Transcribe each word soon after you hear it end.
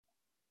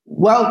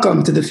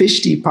Welcome to the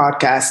Fish Tea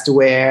Podcast,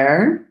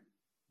 where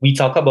we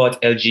talk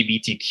about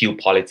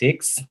LGBTQ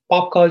politics,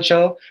 pop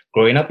culture,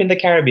 growing up in the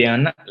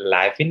Caribbean,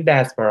 life in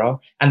diaspora,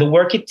 and the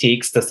work it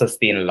takes to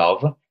sustain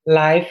love,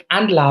 life,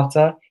 and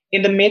laughter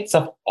in the midst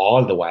of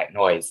all the white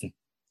noise.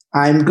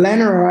 I'm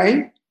Glenn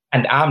Roy.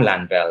 And I'm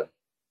Lanvell.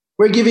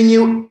 We're giving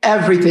you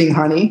everything,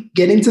 honey.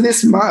 Get into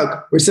this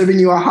mug. We're serving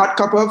you a hot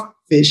cup of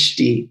fish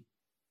tea.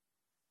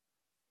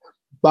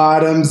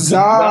 Bottoms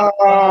up.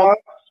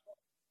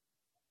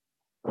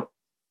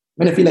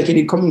 When I feel like you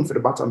did come in for the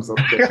bottoms up.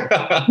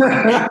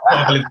 I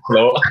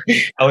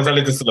was a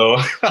little slow.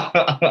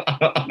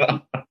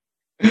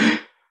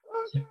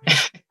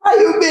 How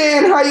you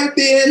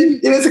been?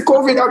 It's a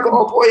COVID that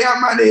go up. How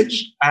you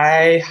manage?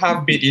 I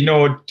have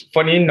been,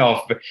 funny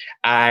enough,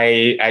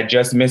 I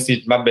just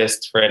messaged my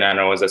best friend and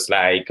I was just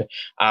like,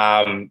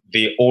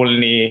 the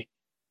only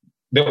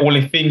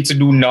thing to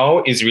do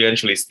now is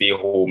really stay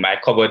home. My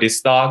cupboard is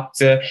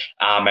stocked,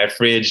 my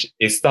fridge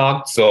is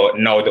stocked. So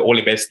now the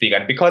only best thing,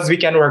 and because we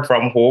can work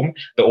from home,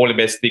 the only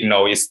best thing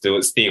now is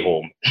to stay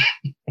home.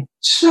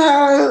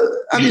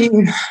 I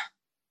mean,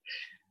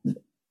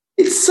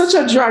 it's such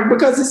a drag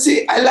because you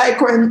see, I like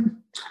when,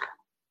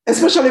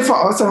 especially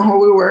for us and how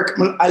we work,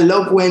 I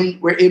love when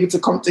we're able to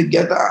come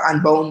together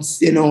and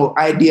bounce,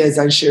 ideas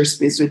and share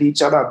space with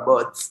each other.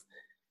 But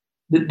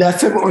that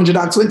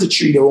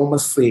 723, they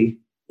almost say,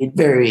 it's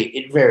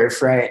very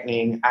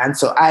frightening. And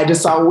so I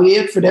just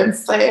wait for them to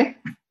say,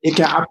 you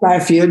can apply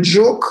for your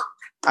joke.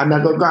 I'm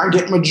going to go and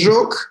get my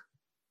joke.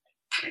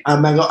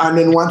 And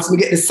then once we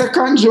get the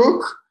second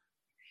joke,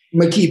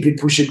 I keep it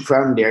pushing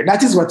from there.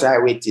 That is what I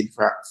waited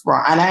for.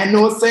 And I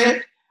know,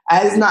 say,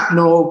 it's not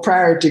no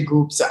priority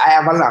group, so I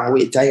have a long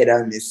wait ahead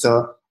of me.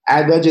 So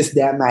I go just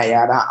there my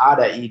yard and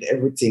order eat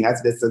everything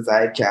as best as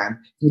I can.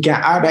 You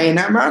can order in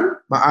a man,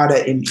 but order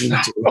in too.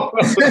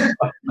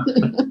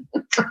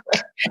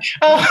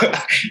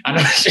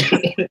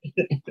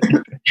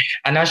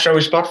 I'm not sure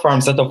which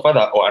platform set up for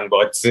that one,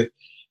 but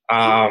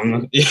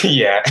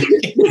yeah.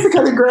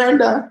 Basically,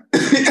 grander.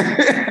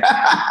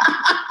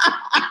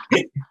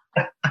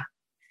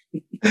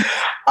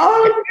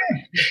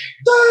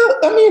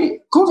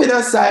 COVID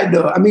aside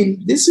though,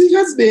 this week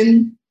has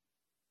been,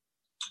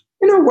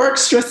 work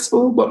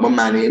stressful, but I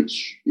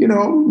manage,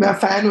 I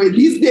find way.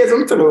 These days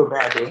I'm telling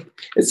you,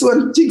 it's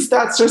when things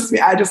start stressing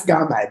me, I just go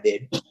on my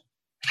bed.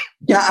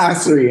 Can't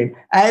ask for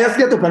I just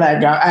get up and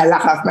I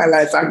lock off my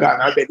lights and go on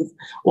my bed.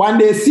 One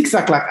day, 6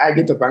 o'clock, I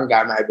get up and go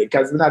on my bed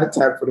because I'm not the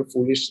time for the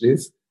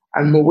foolishness.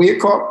 And I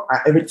wake up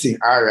and everything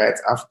all right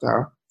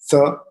after.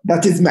 So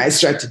that is my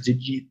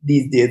strategy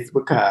these days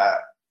because I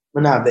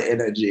don't have the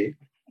energy.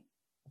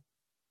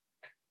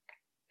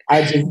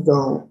 I just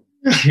don't.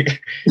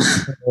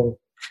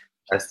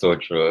 That's so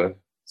true.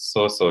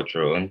 So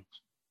true.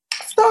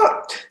 So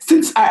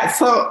I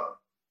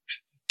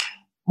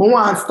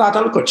want to start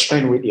a little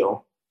trend with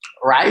you,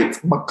 right?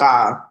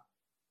 Because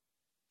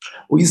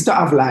we used to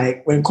have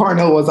when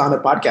Cornell was on the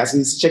podcast, we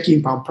used to check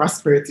in on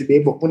Prosperity Bay,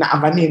 but we don't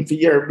have a name for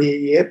your bay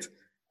yet. So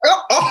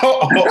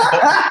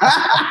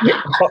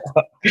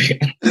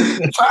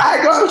I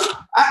go,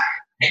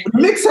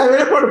 next time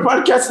I put the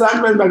podcast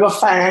on, I go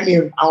find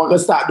him. I want to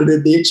start doing the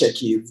day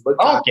check-ins.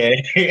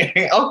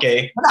 Okay.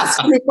 Okay. That's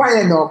pretty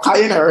quiet now, because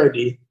you're not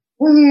ready.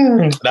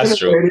 That's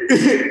true.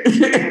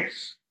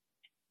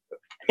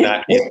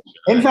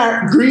 In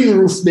fact, Green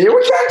Roof Day,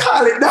 we can't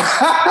call it that.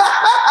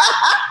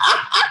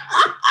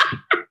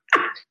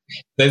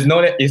 It's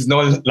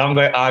no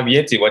longer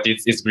Yeti, but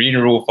it's Green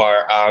Roof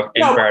or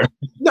environment.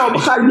 No,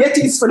 because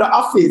Yeti is for the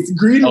office.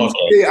 Green Roof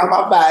Day, I'm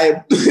a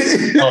vibe.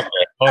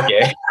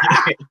 Okay.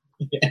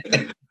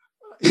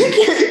 You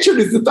can't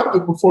introduce the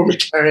topic before we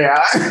carry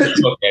on.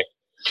 Okay.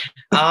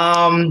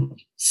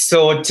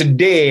 So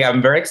today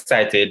I'm very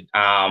excited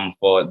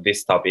for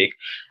this topic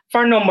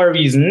for a number of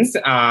reasons.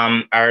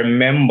 I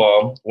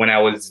remember when I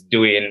was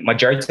doing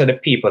majority of the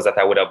papers that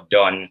I would have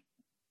done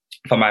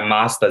for my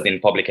master's in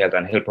public health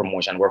and health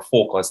promotion were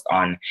focused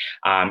on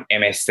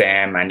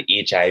MSM and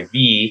HIV.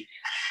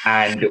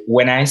 And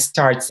when I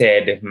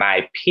started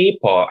my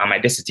paper and my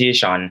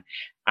dissertation,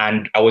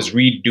 and I was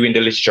redoing the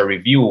literature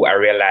review, I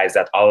realized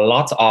that a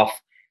lot of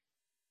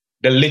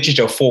the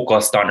literature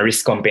focused on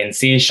risk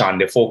compensation.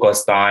 They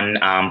focused on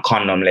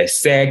condomless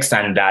sex,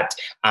 and that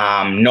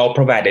now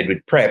provided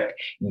with PrEP,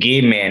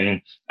 gay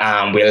men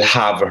will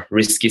have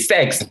risky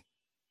sex.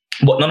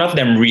 But none of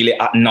them really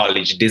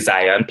acknowledge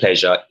desire and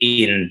pleasure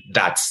in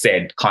that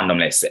said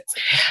condomless sex.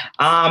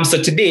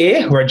 So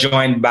today we're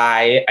joined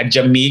by a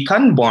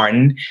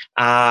Jamaican-born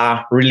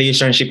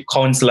relationship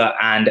counselor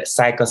and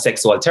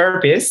psychosexual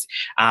therapist.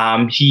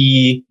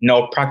 He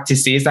now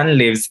practices and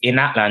lives in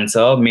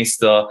Atlanta,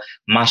 Mr.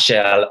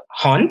 Marshall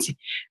Hunt,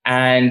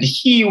 and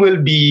he will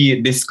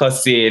be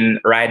discussing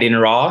Riding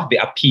Raw, the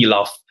appeal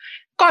of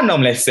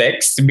condomless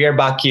sex, beer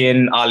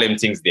backing, all them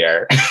things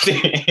there.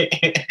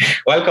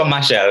 Welcome,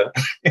 Marshall.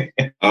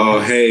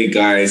 Oh, hey,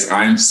 guys.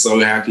 I'm so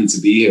happy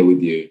to be here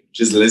with you.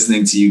 Just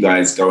listening to you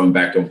guys going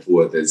back and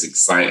forth is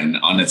exciting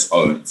on its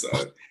own. So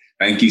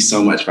thank you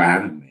so much for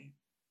having me.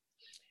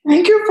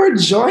 Thank you for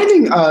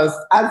joining us.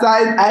 As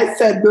I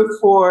said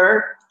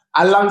before,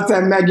 a long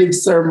time I give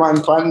sermon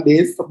on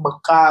this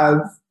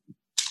because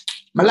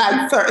I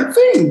like certain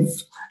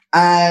things.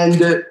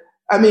 And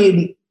I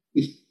mean,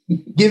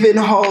 given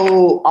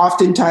how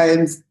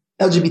oftentimes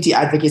LGBT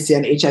advocacy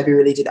and HIV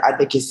related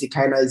advocacy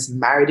kind of is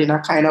married in a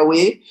kind of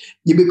way,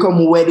 you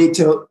become wedded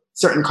to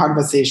certain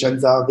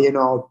conversations of,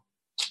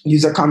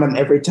 use a condom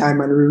every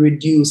time, and we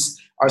reduce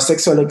our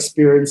sexual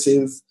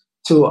experiences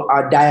to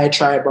a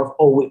diatribe of,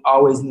 oh, we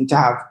always need to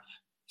have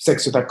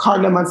sex with a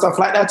condom and stuff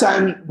like that.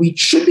 And we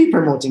should be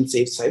promoting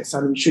safe sex,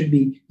 and we should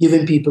be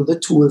giving people the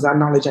tools and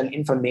knowledge and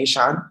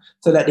information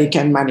so that they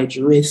can manage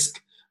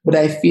risk. But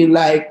I feel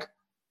like,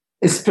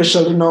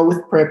 especially now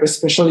with PrEP,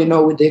 especially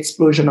now with the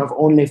explosion of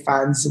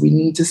OnlyFans, we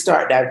need to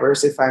start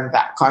diversifying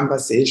that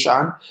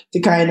conversation to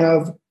kind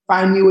of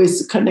find new ways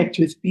to connect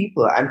with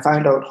people and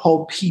find out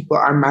how people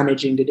are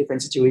managing the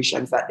different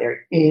situations that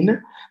they're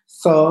in.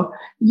 So,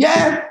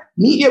 yeah,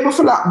 meet you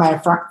before my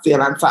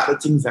fractal and start the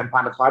things on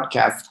the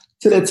podcast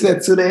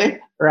today,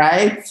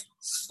 right?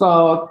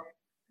 So,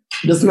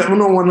 just let me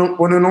know when you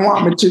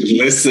want me to.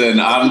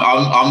 Listen,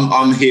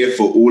 I'm here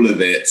for all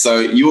of it. So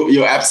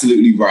you're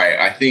absolutely right.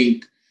 I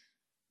think,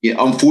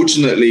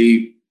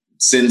 unfortunately,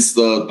 since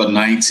the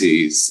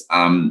 90s,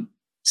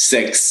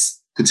 sex,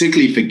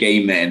 particularly for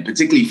gay men,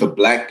 particularly for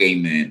Black gay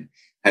men,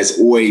 has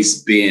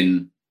always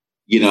been,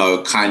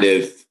 kind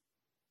of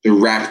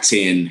wrapped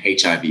in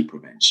HIV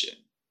prevention,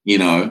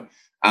 and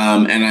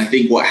I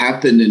think what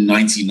happened in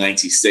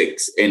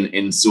 1996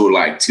 in sort of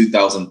like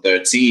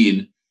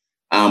 2013,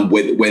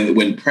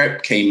 when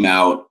PrEP came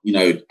out,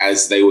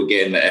 as they were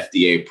getting the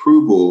FDA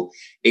approval,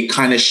 it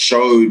kind of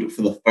showed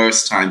for the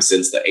first time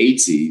since the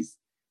 80s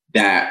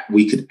that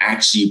we could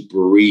actually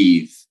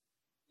breathe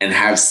and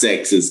have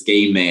sex as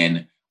gay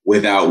men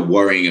without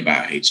worrying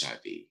about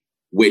HIV,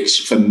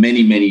 which for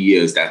many, many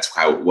years, that's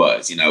how it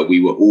was.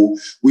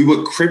 We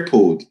were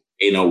crippled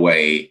in a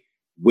way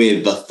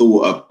with the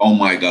thought of, oh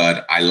my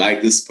God, I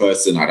like this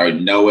person. I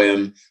don't know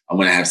him. I'm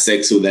going to have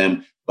sex with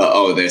them, but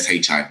oh, there's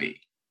HIV.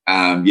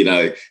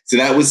 So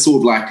that was sort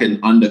of like an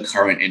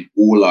undercurrent in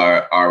all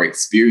our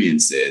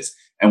experiences.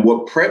 And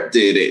what PrEP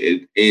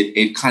did,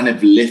 it kind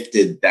of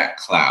lifted that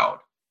cloud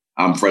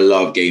for a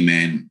lot of gay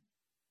men.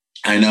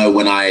 I know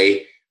when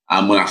I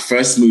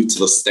first moved to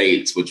the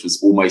States, which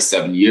was almost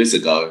 7 years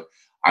ago,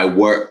 I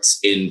worked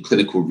in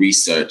clinical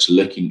research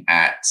looking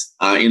at,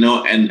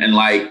 and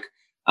like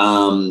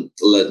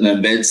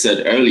Nambed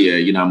said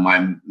earlier,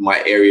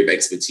 my area of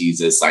expertise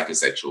is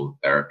psychosexual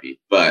therapy,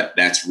 but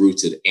that's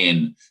rooted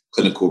in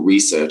clinical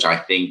research. I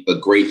think the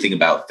great thing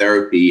about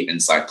therapy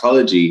and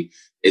psychology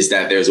is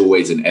that there's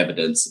always an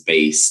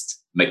evidence-based,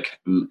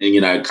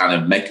 kind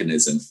of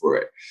mechanism for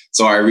it.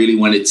 So I really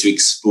wanted to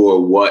explore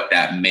what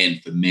that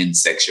meant for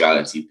men's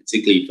sexuality,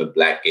 particularly for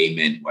Black gay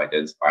men who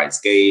identify as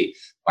gay,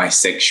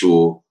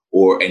 bisexual,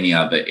 or any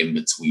other in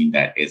between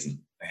that isn't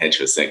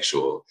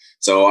heterosexual.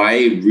 So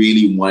I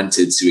really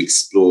wanted to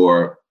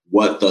explore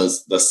what the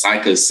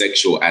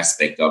psychosexual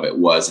aspect of it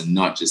was, and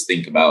not just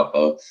think about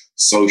the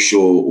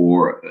social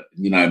or,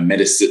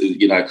 medicine,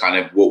 kind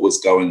of what was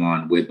going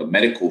on with the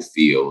medical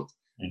field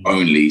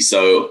only.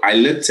 So I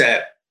looked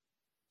at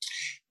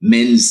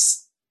men's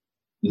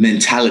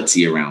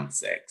mentality around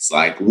sex.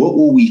 Like, what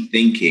were we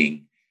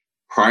thinking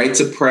prior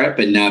to PrEP?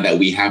 And now that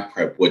we have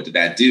PrEP, what did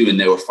that do? And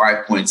there were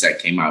 5 points that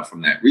came out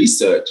from that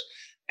research.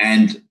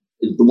 And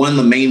one of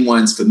the main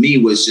ones for me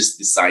was just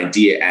this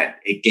idea that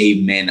it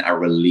gave men a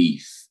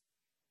relief.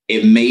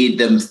 It made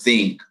them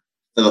think,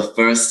 for the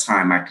first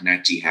time, I can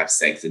actually have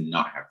sex and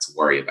not have to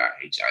worry about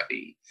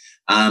HIV.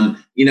 And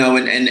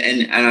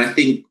I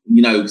think,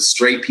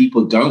 straight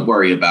people don't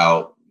worry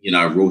about,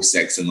 raw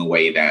sex in the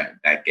way that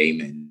gay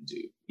men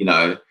do.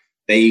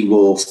 They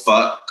will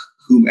fuck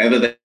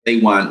whomever they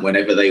want,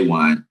 whenever they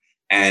want.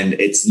 And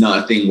it's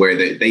not a thing where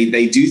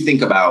they do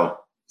think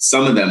about,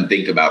 some of them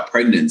think about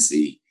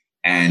pregnancy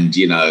and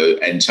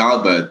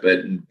childbirth,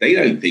 but they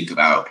don't think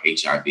about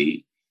HIV.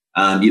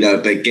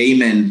 But gay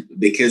men,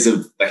 because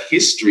of the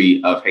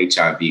history of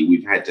HIV,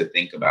 we've had to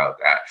think about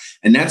that.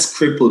 And that's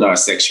crippled our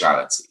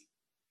sexuality.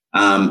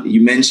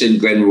 You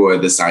mentioned, Glenroy,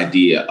 this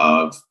idea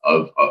of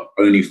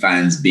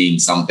OnlyFans being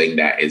something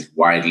that is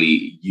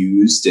widely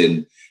used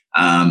and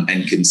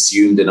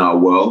consumed in our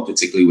world,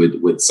 particularly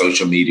with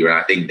social media. And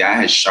I think that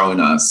has shown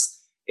us,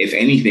 if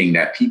anything,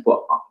 that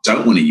people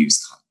don't want to use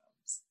condoms.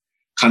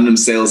 Condom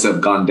sales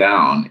have gone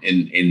down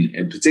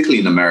in particularly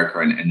in America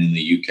and in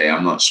the UK.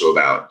 I'm not sure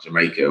about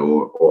Jamaica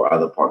or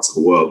other parts of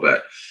the world,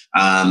 but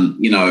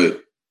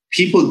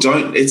people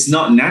don't. It's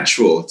not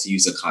natural to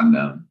use a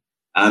condom.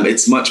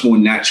 It's much more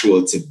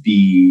natural to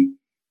be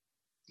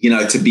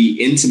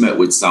intimate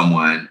with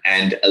someone.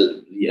 And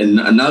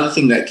another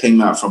thing that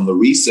came out from the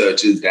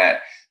research is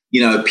that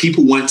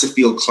people want to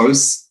feel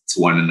close to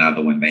one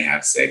another when they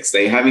have sex.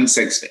 They're having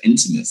sex for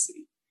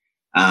intimacy,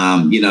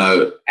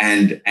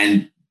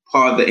 and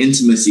part of the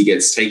intimacy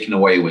gets taken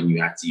away when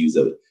you have to use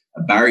a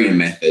barrier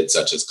method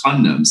such as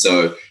condoms.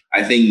 So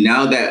I think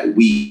now that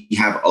we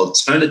have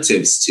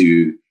alternatives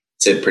to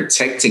to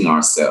protecting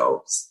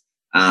ourselves.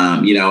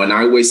 And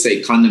I always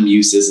say condom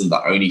use isn't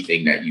the only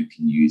thing that you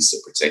can use to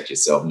protect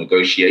yourself.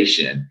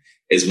 Negotiation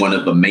is one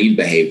of the main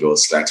behavioral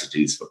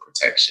strategies for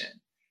protection,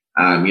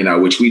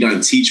 which we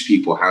don't teach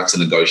people how to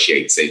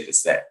negotiate safer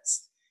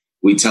sex.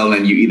 We tell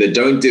them you either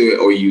don't do it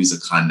or use a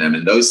condom.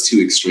 And those two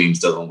extremes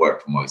doesn't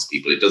work for most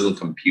people. It doesn't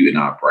compute in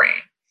our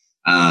brain.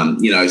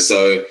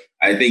 So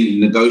I think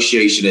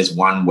negotiation is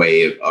one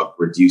way of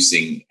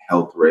reducing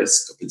health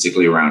risk,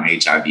 particularly around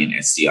HIV and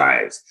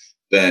STIs.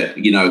 But,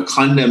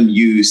 condom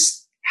use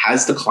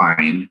has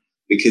declined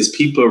because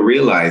people are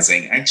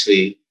realizing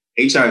actually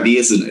HIV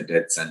isn't a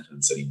death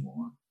sentence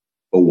anymore,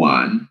 for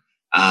one.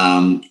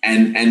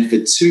 And for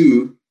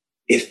two,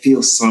 it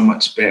feels so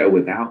much better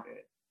without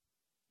it.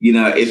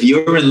 If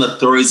you're in the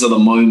throes of the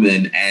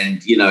moment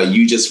and,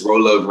 you just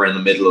roll over in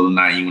the middle of the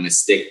night, you want to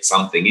stick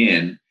something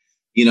in,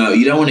 you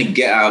don't want to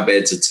get out of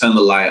bed to turn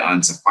the light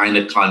on, to find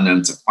a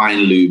condom, to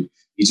find lube.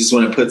 You just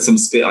want to put some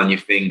spit on your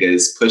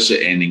fingers, push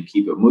it in and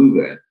keep it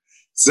moving.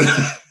 So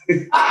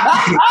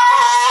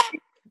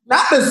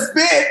not the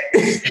spit.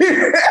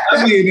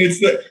 I mean,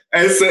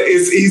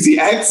 it's easy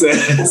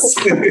access.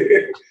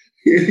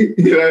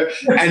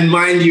 And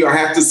mind you, I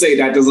have to say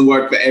that doesn't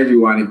work for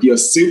everyone. If you're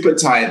super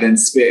tight, then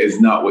spit is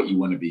not what you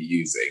want to be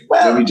using.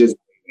 Well, let me just say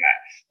that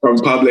from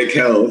public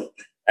health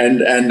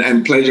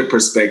and pleasure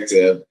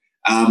perspective.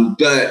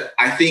 But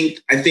I think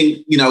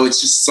it's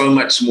just so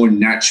much more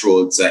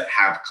natural to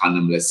have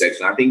condomless sex.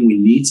 And I think we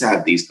need to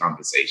have these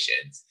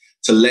conversations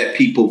to let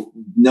people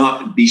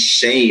not be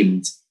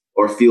shamed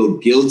or feel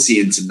guilty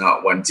into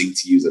not wanting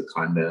to use a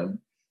condom,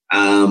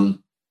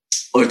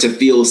 or to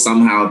feel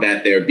somehow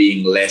that they're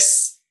being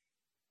less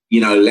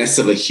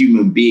of a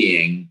human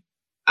being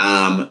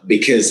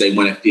because they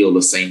want to feel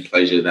the same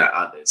pleasure that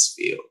others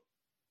feel.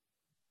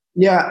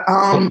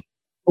 Yeah.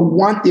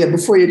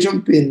 Before you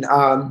jump in,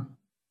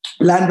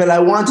 Lanville, I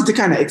wanted to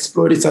kind of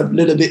explore this a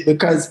little bit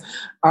because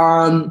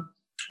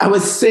I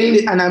was saying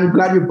it, and I'm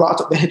glad you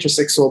brought up the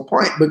heterosexual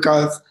point,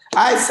 because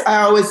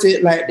I always say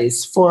it like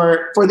this: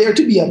 for there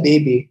to be a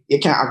baby, you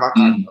can't have a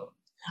condom.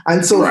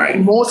 And so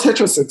most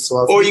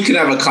heterosexuals... Or you can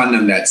have a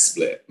condom that's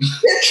split.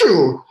 Yeah,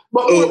 true.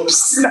 But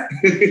oops.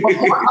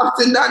 more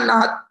often than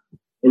not,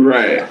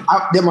 right.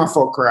 Them are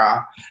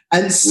fucker.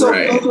 And so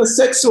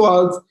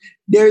heterosexuals,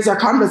 there is a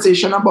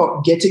conversation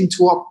about getting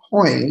to a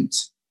point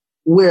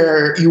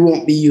where you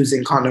won't be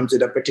using condoms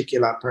with a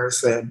particular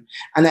person.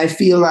 And I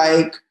feel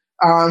like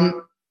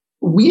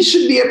we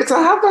should be able to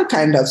have that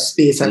kind of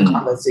space and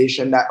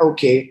conversation that,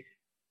 okay,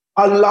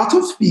 a lot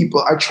of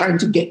people are trying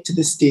to get to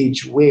the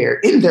stage where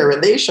in their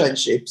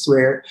relationships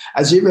where,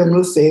 as Javian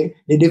will say,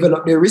 they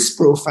develop their risk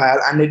profile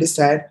and they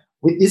decide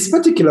with this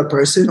particular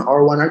person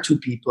or one or two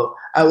people,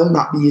 I will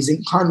not be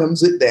using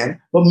condoms with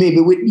them, but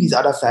maybe with these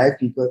other 5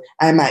 people,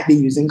 I might be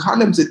using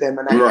condoms with them.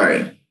 And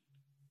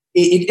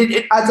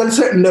it adds a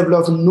certain level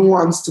of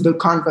nuance to the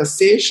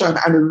conversation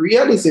and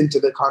realism to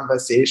the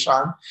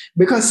conversation,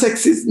 because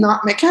sex is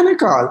not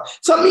mechanical.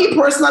 So me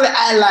personally,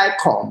 I like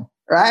cum,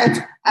 right?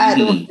 I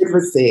don't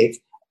ever say it.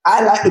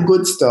 I like the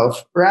good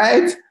stuff,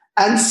 right?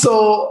 And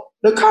so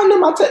the condom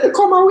will take the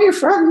cum away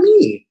from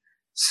me.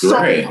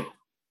 So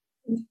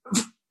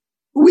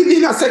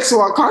within a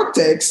sexual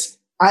context,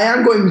 I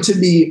am going to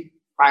be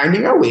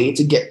finding a way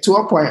to get to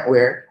a point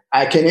where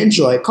I can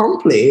enjoy cum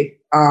play.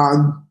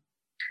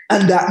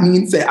 And that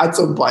means that at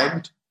some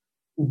point,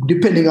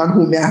 depending on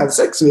whom I have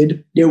sex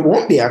with, there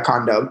won't be a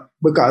condom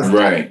because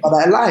that's what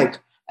I like.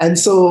 And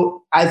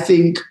so I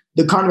think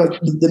the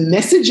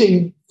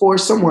messaging for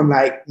someone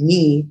like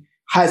me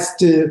has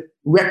to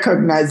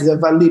recognize the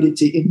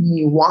validity in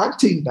me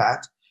wanting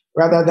that,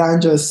 rather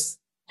than just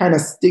kind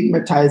of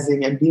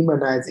stigmatizing and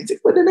demonizing it.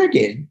 But then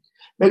again,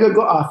 maybe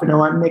go off in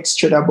our next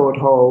thread about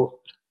how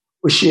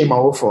we shame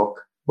our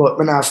fuck. But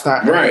when I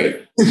start...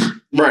 Right.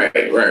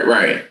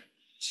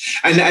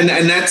 And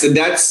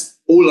that's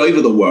all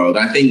over the world.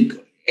 I think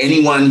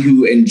anyone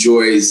who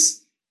enjoys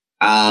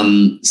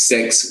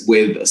sex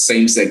with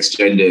same-sex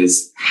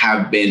genders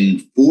have been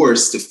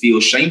forced to feel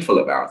shameful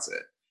about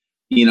it.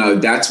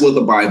 That's what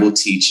the Bible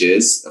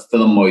teaches for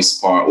the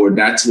most part, or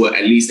that's what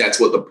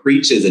the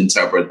preachers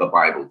interpret the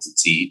Bible to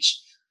teach.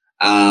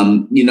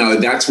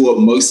 That's what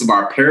most of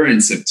our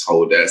parents have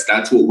told us.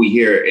 That's what we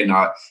hear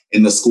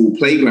in the school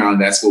playground.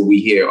 That's what we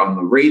hear on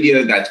the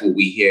radio. That's what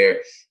we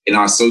hear in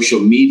our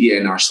social media,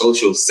 in our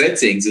social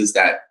settings, is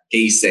that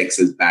gay sex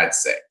is bad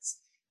sex.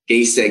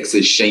 Gay sex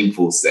is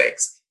shameful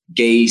sex.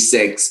 Gay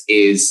sex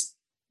is,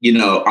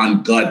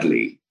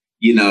 ungodly.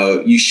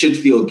 You should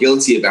feel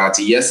guilty about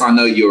it. Yes, I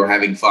know you're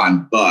having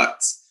fun,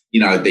 but,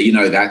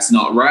 that's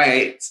not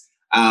right.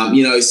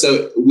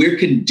 So we're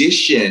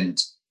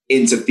conditioned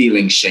into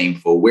feeling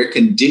shameful. We're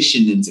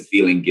conditioned into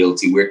feeling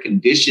guilty. We're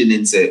conditioned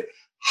into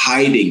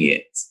hiding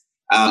it,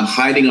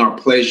 hiding our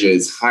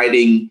pleasures,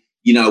 hiding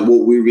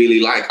what we really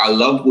like. I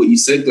love what you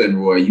said,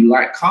 Glenroy. You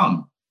like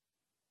cum.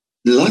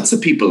 Lots of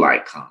people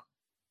like cum.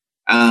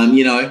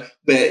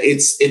 But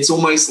it's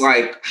almost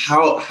like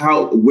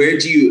where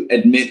do you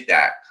admit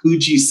that? Who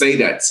do you say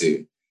that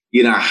to?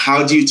 You know,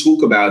 how do you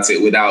talk about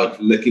it without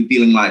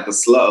feeling like a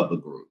slut of the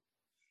group?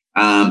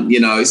 You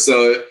know,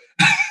 so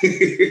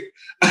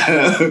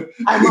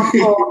I'm a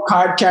pro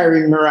card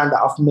carrying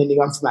Miranda of many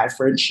of my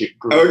friendship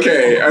group.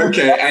 Okay,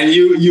 and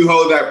you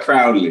hold that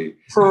proudly.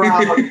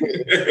 Proudly.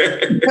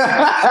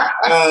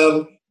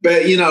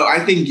 But you know,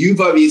 I think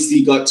you've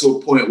obviously got to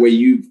a point where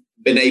you've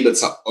been able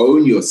to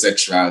own your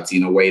sexuality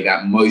in a way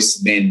that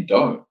most men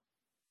don't.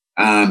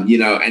 You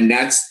know, and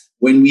that's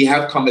when we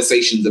have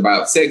conversations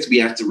about sex, we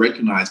have to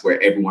recognize where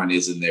everyone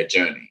is in their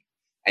journey.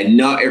 And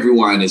not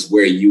everyone is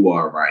where you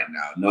are right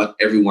now. Not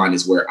everyone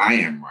is where I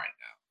am right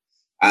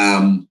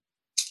now.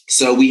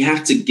 So we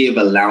have to give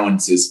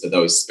allowances for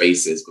those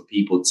spaces for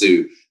people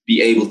to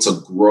be able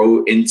to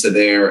grow into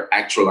their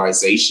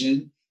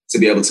actualization, to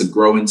be able to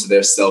grow into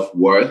their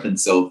self-worth and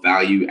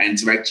self-value, and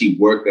to actually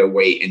work their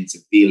way into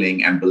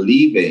feeling and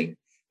believing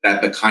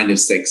that the kind of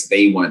sex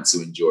they want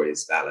to enjoy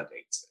is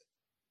validated.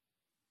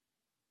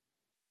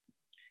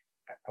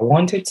 I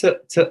wanted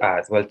to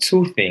add, well,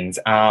 two things.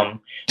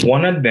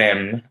 One of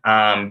them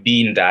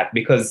being that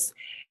because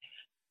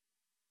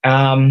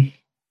HIV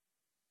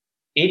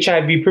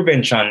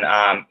prevention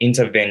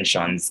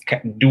interventions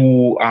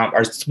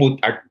are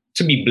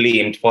to be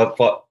blamed for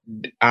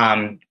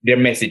their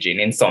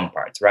messaging in some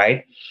parts,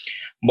 right?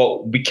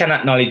 But we can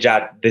acknowledge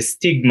that the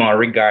stigma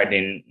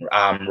regarding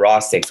raw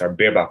sex or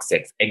bareback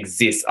sex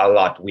exists a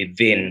lot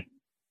within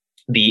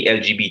the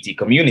LGBT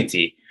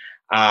community.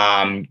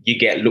 You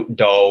get looked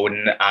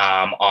down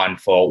on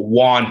for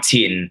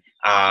wanting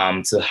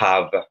to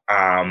have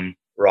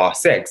raw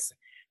sex,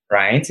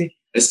 right?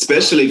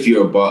 Especially if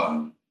you're a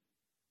bottom.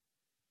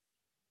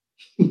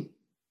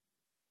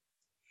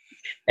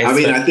 I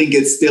mean, I think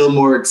it's still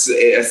more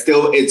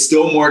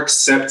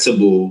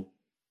acceptable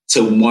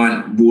to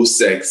want raw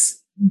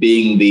sex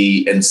being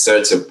the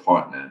insertive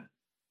partner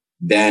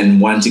than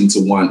wanting to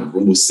want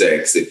raw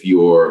sex if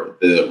you're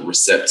the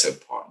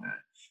receptive partner.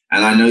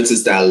 And I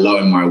noticed that a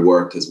lot in my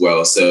work as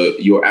well. So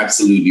you're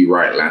absolutely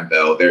right,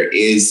 Lambelle. There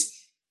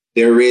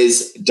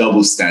is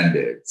double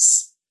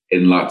standards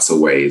in lots of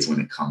ways when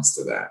it comes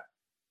to that.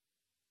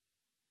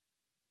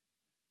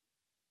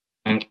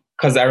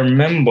 Because I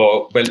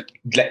remember, well,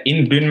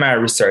 in doing my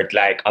research,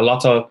 like a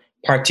lot of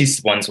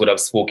participants would have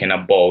spoken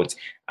about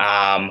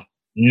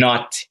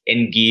not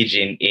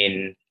engaging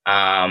in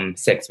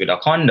sex with a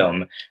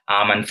condom,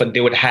 and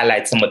they would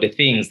highlight some of the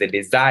things they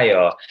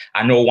desire.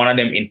 I know one of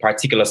them in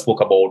particular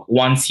spoke about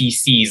once he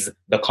sees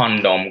the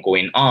condom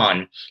going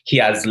on, he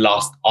has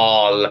lost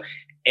all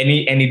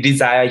any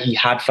desire he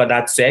had for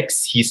that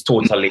sex. He's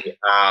totally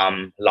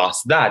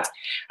lost that.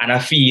 And I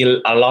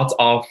feel a lot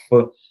of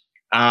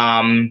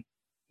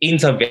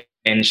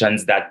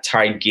interventions that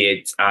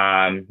target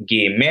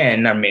gay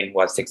men or men who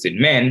have sex with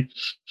men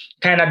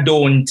kind of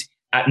don't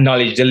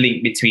acknowledge the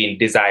link between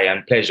desire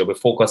and pleasure. We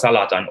focus a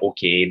lot on,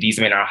 okay,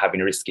 these men are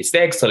having risky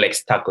sex, so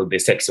let's tackle the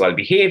sexual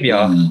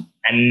behavior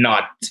and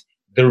not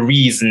the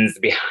reasons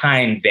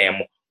behind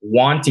them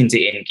wanting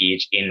to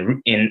engage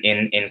in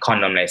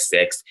condomless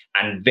sex,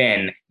 and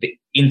then the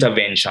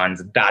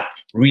interventions that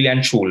really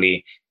and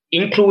truly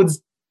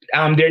includes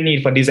their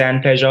need for desire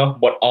and pleasure,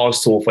 but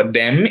also for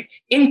them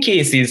in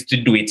cases to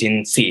do it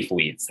in safe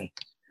ways.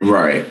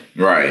 Right,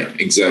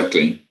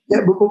 exactly.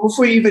 Yeah, but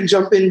before you even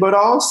jump in, but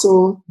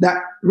also that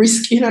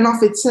risk in and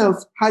of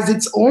itself has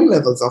its own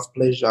levels of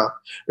pleasure,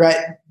 right?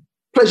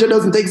 Pleasure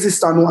doesn't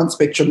exist on one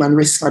spectrum and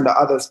risk on the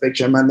other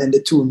spectrum, and then the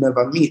two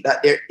never meet.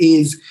 That there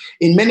is,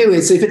 in many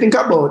ways. So if you think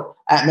about,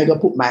 I'm going to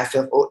put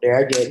myself out there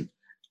again.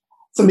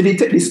 Somebody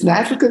take this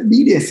nice little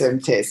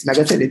BDSM test, and I'm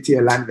going to tell it to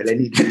your landlord, and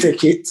need to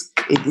take it.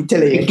 It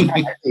tell you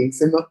kind of things,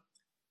 you know?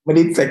 But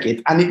it take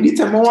it. And it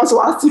determines also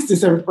a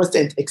 67%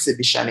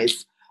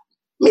 exhibitionist.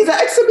 Me, the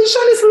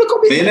exhibitionist look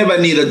up. They never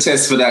need a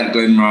test for that,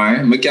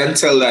 Glenroy. We can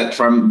tell that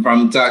from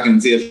talking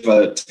to you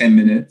for 10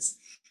 minutes.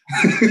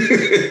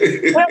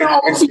 I don't know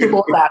how I feel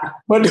about that,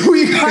 but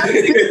we can't.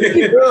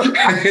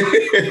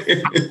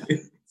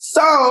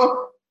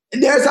 So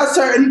there's a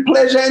certain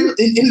pleasure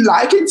in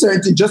liking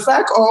certain, just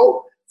like,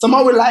 oh,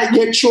 someone will like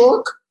get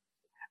choked,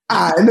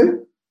 and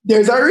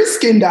there's a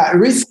risk in that.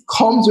 Risk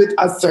comes with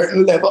a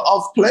certain level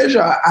of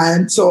pleasure.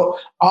 And so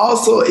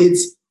also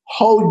it's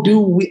how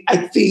do we,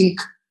 I think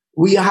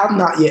we have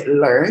not yet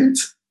learned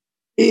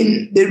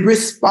in the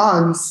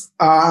response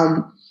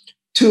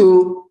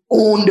to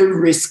own the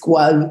risk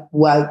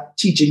while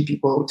teaching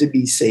people to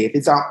be safe.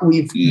 It's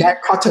we've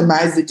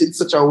dichotomized it in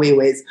such a way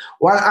where it's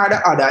one or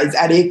the other. Is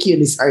either you kill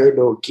this or you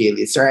don't kill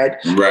this, right?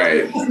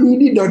 Right.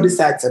 You don't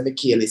decide to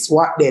kill this.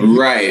 What then?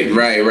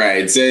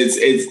 Right. So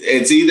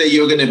it's either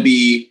you're going to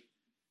be,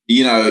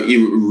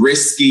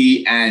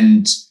 risky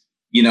and,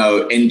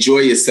 enjoy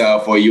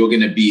yourself, or you're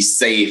going to be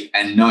safe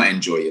and not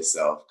enjoy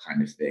yourself,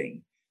 kind of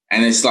thing.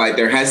 And it's like,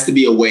 there has to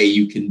be a way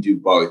you can do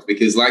both,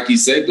 because like you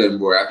said,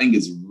 Glenroy, I think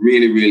it's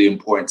really, really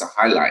important to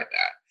highlight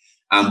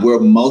that. We're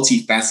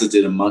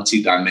multifaceted and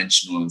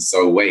multidimensional in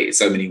so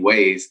many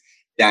ways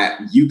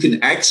that you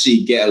can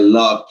actually get a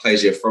lot of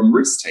pleasure from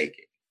risk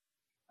taking.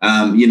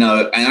 And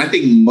I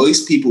think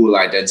most people will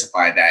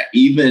identify that,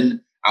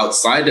 even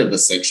outside of the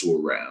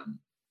sexual realm,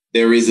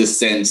 there is a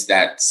sense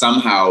that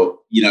somehow,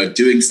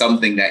 doing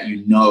something that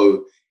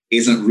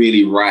isn't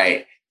really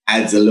right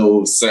adds a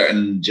little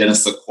certain je ne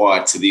sais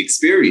quoi to the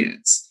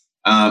experience.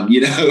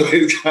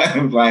 It's kind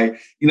of like,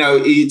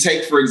 you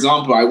take, for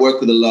example, I work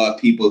with a lot of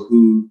people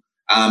who,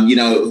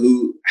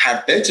 who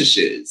have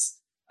fetishes.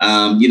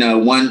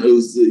 One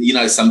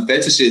who's, some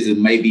fetishes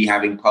and maybe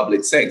having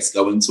public sex,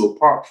 going to a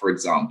park, for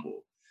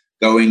example,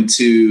 going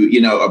to,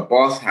 a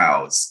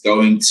bathhouse,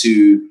 going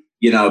to,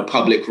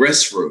 public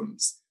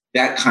restrooms,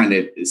 that kind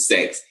of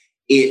sex.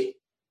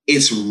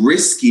 It's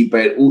risky,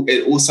 but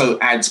it also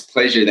adds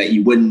pleasure that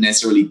you wouldn't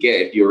necessarily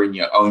get if you're in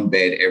your own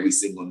bed every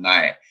single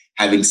night,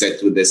 having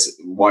sex with this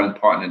one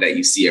partner that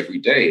you see every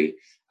day.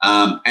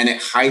 And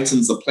it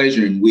heightens the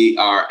pleasure. And we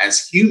are,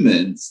 as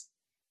humans,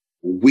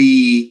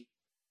 we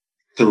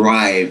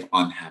thrive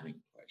on having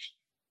pleasure.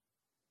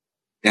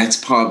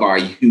 That's part of our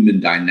human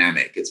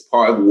dynamic. It's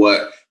part of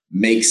what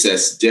makes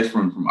us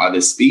different from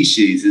other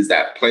species, is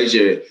that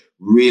pleasure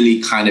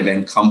really kind of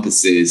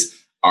encompasses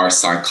our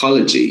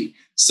psychology.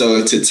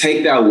 So to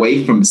take that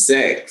away from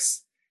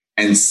sex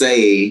and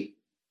say,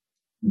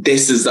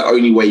 this is the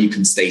only way you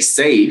can stay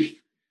safe,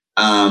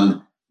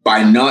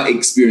 by not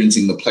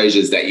experiencing the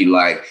pleasures that you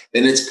like,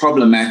 then it's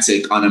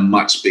problematic on a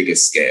much bigger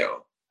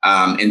scale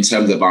in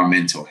terms of our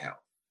mental health.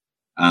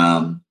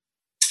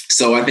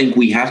 So I think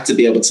we have to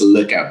be able to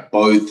look at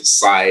both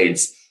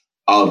sides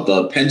of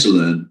the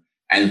pendulum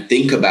and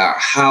think about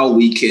how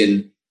we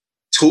can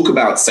talk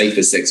about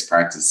safer sex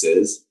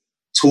practices,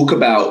 talk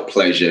about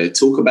pleasure,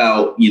 talk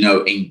about,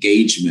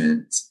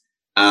 engagement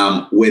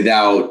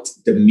without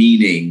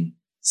demeaning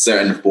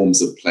certain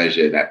forms of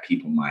pleasure that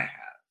people might have.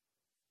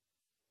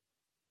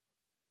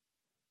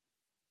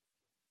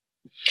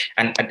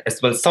 And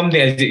as well,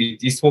 something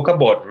you spoke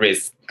about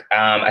risk.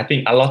 I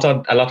think a lot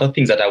of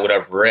things that I would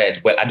have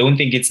read. Well, I don't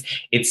think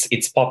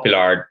it's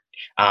popular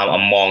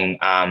among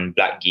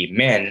Black gay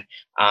men.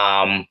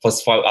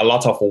 First of all, a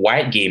lot of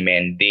white gay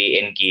men, they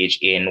engage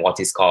in what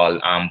is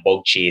called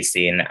bug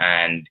chasing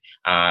and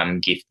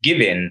gift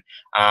giving.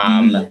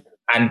 And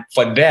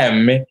for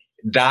them,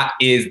 that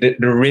is the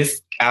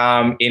risk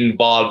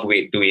involved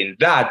with doing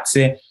that.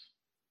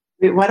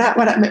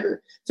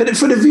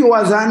 For the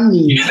viewers and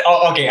me.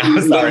 Oh, okay.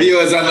 I'm sorry. The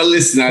viewers and the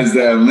listeners,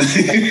 and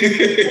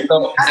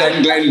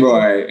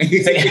Glenroy.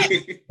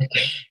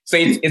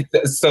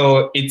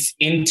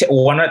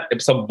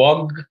 So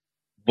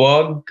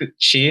bug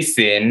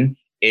chasing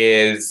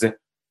is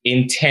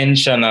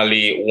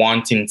intentionally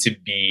wanting to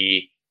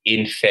be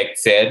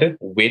infected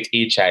with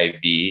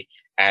HIV,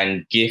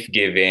 and gift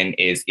giving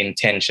is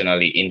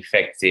intentionally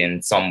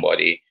infecting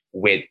somebody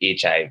with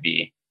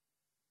HIV.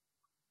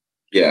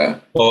 Yeah.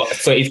 So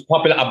it's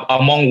popular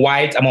among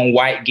white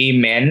gay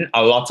men.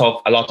 A lot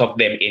of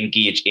them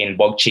engage in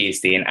bug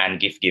chasing and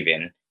gift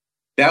giving.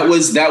 That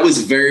was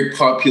very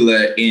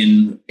popular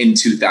in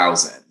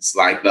 2000s,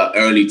 like the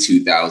early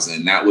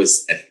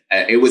 2000s.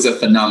 It was a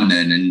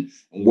phenomenon. And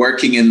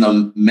working in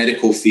the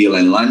medical field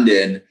in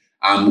London,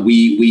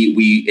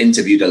 we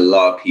interviewed a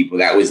lot of people.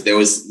 There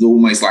was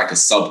almost like a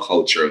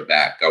subculture of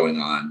that going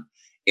on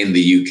in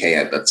the UK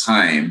at the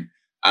time.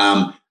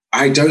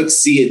 I don't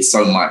see it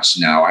so much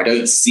now. I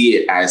don't see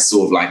it as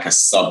sort of like a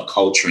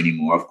subculture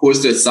anymore. Of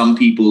course, there's some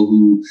people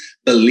who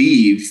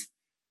believe,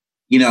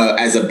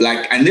 as a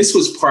Black, and this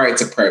was prior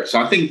to PrEP. So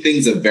I think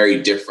things are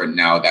very different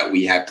now that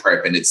we have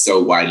PrEP and it's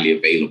so widely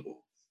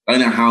available. I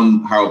don't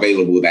know how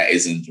available that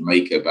is in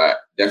Jamaica, but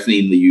definitely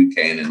in the UK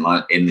and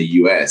in the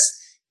US,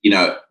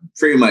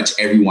 pretty much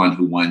everyone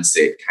who wants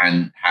it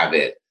can have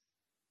it.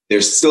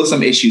 There's still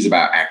some issues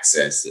about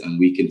access, and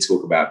we can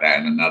talk about that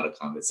in another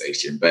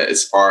conversation. But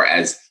as far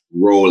as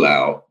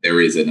rollout,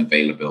 there is an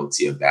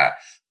availability of that.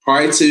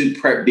 Prior to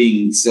PrEP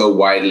being so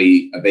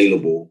widely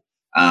available,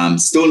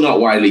 still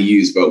not widely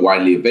used, but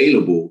widely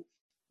available,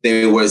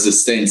 there was a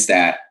sense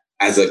that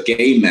as a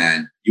gay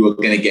man, you were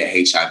going to get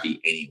HIV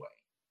anyway.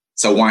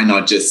 So why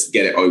not just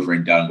get it over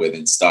and done with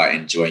and start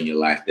enjoying your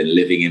life than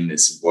living in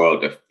this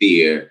world of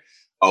fear?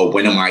 Oh,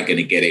 when am I going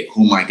to get it?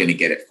 Who am I going to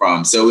get it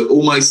from? So it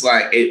almost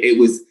like it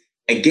was,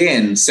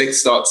 again, sex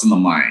starts in the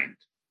mind,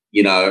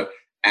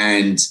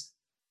 and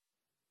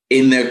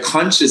in their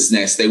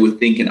consciousness, they were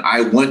thinking, I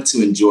want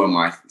to enjoy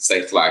my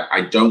sex life. I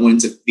don't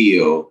want to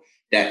feel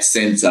that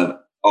sense of,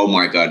 oh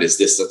my God, is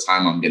this the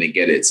time I'm going to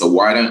get it? So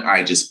why don't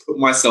I just put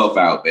myself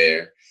out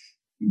there,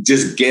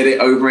 just get it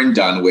over and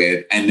done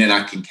with, and then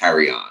I can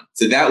carry on.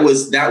 So that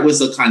was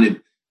a kind of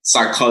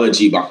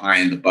psychology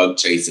behind the bug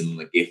chasing and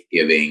the gift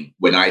giving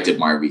when I did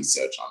my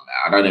research on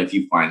that. I don't know if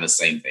you find the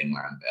same thing,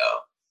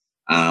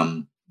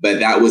 Lambelle. But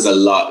that was a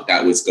lot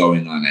that was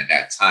going on at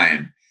that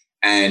time.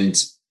 And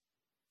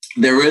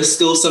there are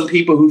still some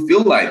people who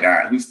feel like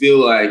that, who feel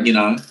like,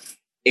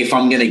 if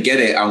I'm going to get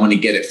it, I want to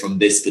get it from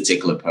this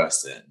particular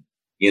person,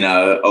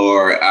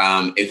 or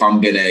if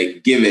I'm going to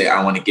give it,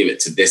 I want to give it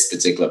to this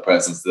particular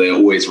person. So they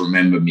always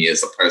remember me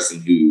as the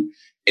person who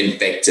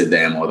infected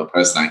them or the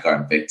person I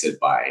got infected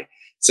by.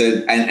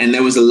 So, and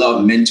there was a lot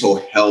of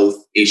mental health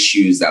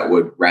issues that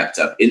were wrapped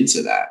up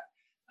into that.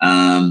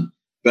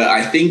 But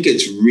I think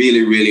it's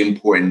really, really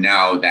important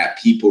now that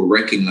people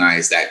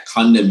recognize that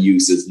condom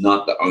use is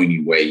not the only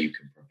way you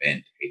can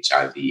prevent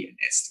HIV and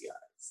STIs.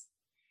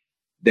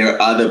 There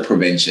are other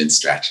prevention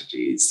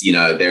strategies.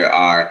 There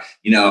are,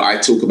 I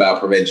talk about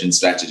prevention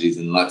strategies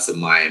in lots of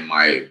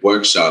my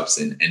workshops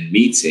and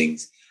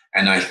meetings.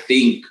 And I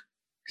think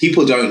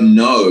people don't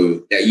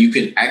know that you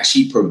can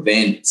actually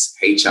prevent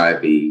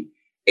HIV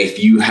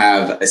if you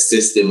have a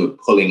system of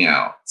pulling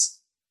out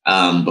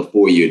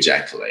before you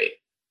ejaculate.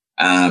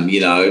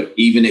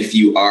 Even if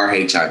you are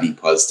HIV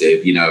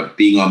positive,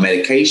 being on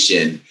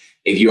medication,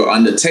 if you're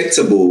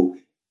undetectable,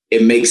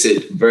 it makes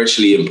it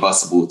virtually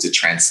impossible to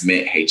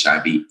transmit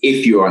HIV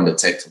if you're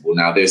undetectable.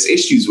 Now, there's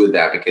issues with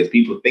that because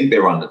people think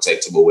they're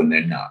undetectable when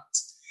they're not.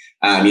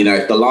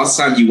 If the last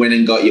time you went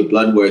and got your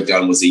blood work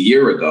done was a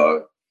year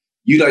ago,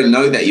 you don't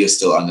know that you're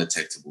still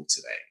undetectable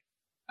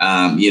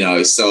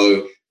today.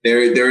 So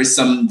there is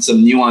some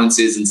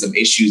nuances and some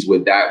issues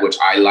with that, which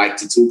I like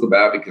to talk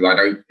about because I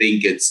don't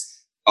think it's,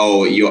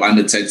 oh, you're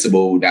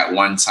undetectable that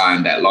one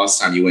time, that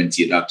last time you went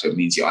to your doctor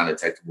means you're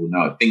undetectable.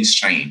 No, things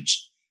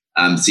change.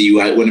 So you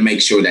want to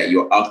make sure that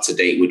you're up to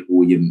date with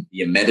all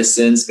your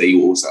medicines, but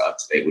you're also up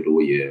to date with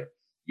all your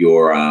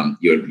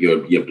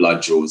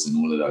blood draws and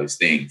all of those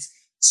things.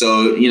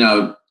 So,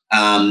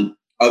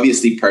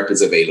 obviously PrEP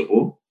is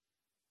available.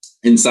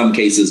 In some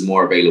cases,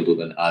 more available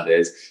than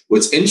others.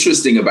 What's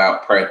interesting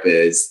about PrEP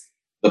is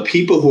the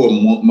people who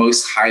are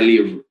most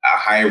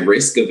high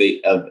risk of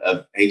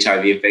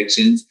HIV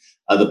infections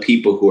are the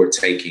people who are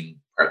taking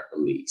PrEP the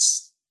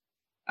least.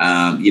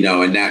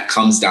 And that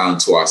comes down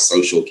to our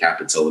social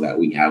capital that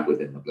we have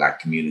within the Black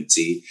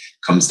community,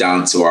 comes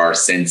down to our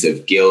sense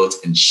of guilt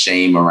and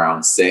shame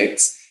around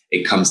sex.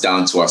 It comes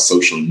down to our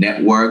social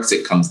networks.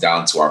 It comes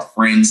down to our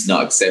friends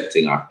not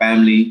accepting our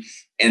family,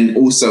 and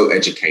also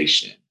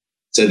education.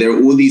 So there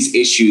are all these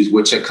issues,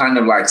 which are kind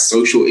of like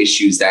social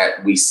issues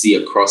that we see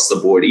across the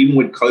board, even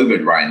with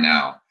COVID right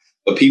now.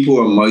 But people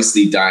who are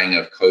mostly dying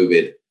of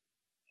COVID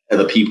are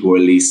the people who are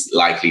least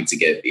likely to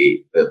get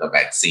the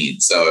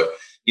vaccine. So,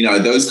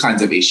 those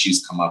kinds of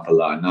issues come up a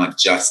lot, not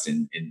just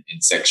in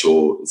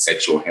sexual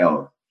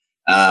health.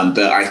 But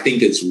I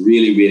think it's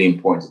really, really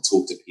important to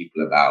talk to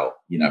people about,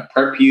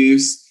 PrEP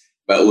use,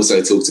 but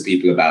also talk to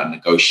people about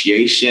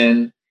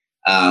negotiation,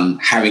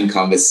 having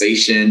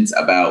conversations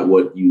about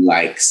what you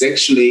like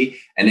sexually,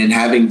 and then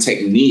having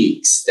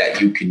techniques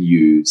that you can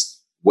use,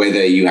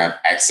 whether you have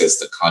access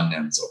to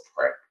condoms or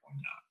PrEP or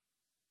not.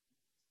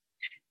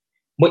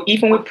 But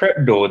even with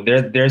PrEP, though,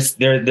 there's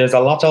a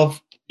lot of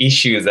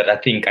issues that I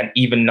think, and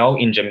even now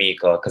in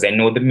Jamaica, because I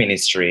know the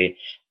ministry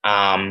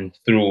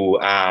through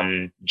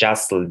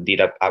JASL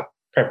did a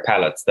PrEP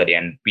pilot study,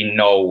 and we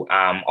now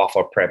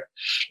offer PrEP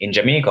in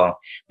Jamaica.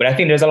 But I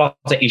think there's a lot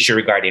of issue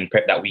regarding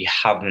PrEP that we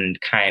haven't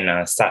kind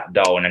of sat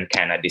down and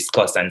kind of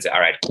discussed and say,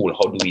 all right, cool,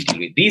 how do we deal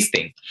with these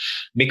things?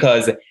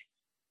 Because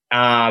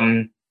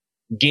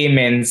gay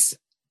men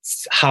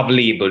have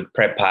labeled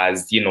PrEP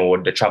as, the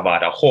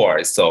Truvada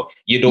whores. So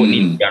you don't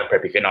need to be on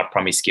PrEP if you're not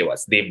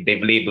promiscuous. They've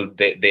labeled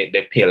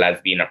the pill as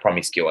being a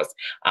promiscuous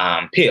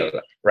pill,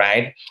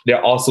 right? There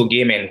are also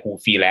gay men who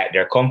feel like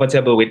they're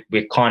comfortable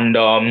with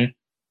condom.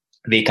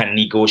 They can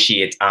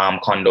negotiate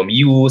condom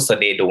use, so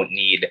they don't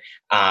need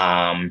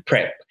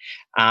PrEP.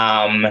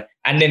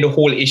 And then the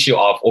whole issue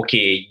of,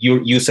 okay,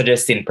 you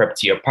suggesting PrEP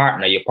to your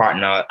partner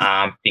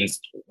thinks,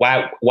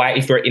 why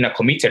if you're in a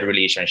committed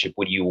relationship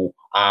would you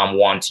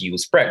want to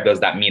use PrEP?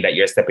 Does that mean that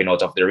you're stepping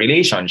out of the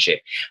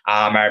relationship?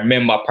 I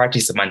remember a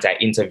participant I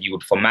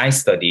interviewed for my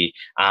study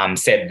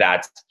said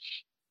that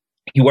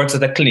he works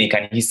at a clinic,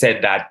 and he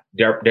said that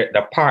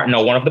the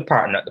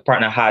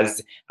partner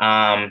has,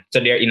 so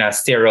they're in a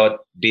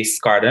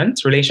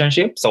serodiscordant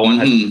relationship. So one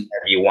has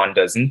HIV, one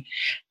doesn't.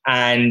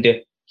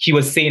 And he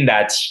was saying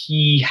that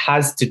he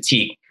has to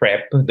take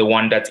PrEP, the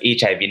one that's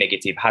HIV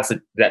negative,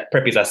 that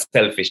PrEP is a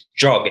selfish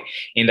drug,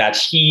 in that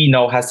he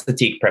now has to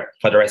take PrEP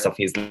for the rest of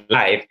his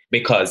life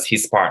because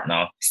his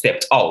partner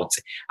stepped out,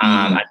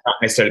 and not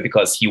necessarily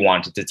because he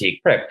wanted to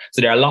take PrEP.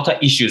 So there are a lot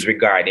of issues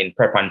regarding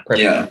PrEP and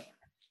PrEP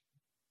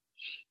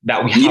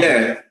that we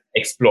haven't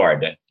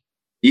explored.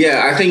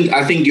 Yeah, I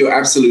think you're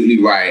absolutely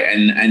right.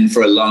 And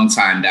for a long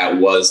time, that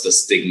was the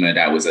stigma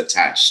that was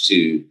attached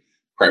to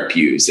PrEP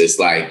use. It's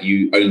like,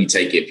 you only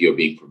take it if you're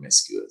being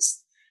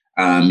promiscuous,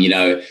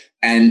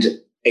 and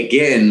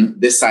again,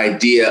 this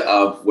idea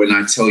of, when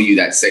I tell you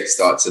that sex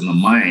starts in the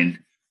mind,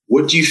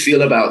 what do you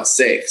feel about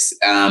sex?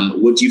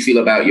 What do you feel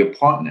about your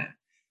partner?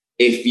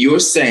 If you're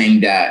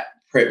saying that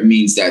PrEP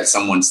means that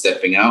someone's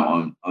stepping out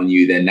on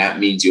you, then that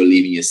means you're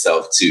leaving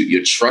yourself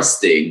you're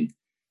trusting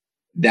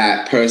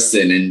that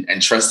person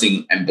and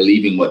trusting and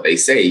believing what they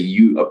say.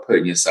 You are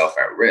putting yourself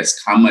at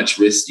risk. How much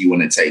risk do you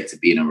want to take to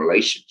be in a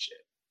relationship?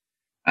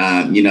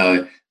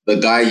 The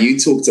guy you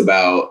talked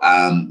about,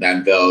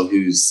 Vanvel,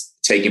 who's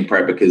taking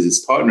PrEP because his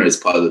partner is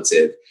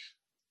positive,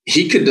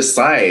 he could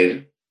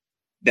decide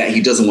that he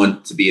doesn't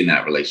want to be in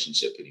that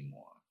relationship anymore.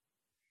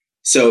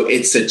 So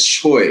it's a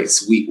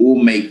choice. We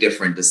all make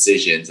different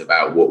decisions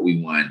about what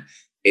we want.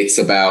 It's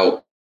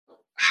about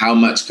how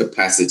much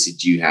capacity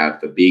do you have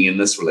for being in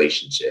this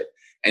relationship?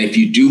 And if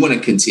you do want to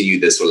continue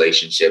this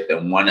relationship,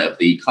 then one of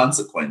the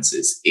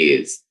consequences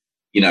is,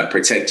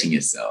 protecting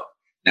yourself.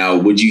 Now,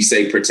 would you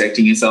say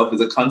protecting yourself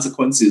is a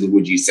consequence, or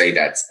would you say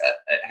that's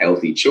a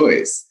healthy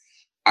choice?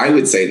 I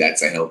would say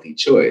that's a healthy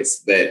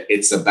choice, but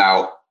it's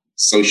about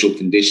social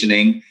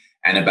conditioning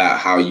and about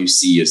how you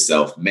see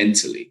yourself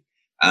mentally.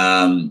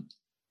 And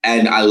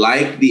I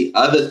like the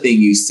other thing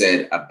you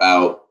said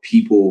about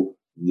people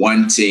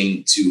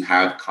wanting to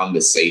have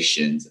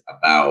conversations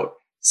about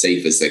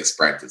safer sex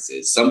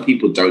practices. Some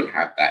people don't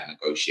have that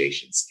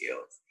negotiation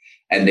skills.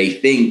 And they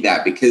think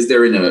that because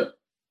they're in a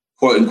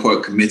quote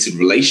unquote committed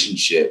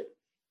relationship,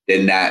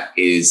 then that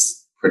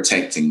is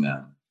protecting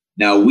them.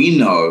 Now, we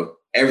know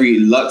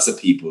lots of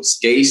people,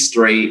 gay,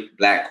 straight,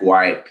 black,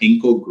 white,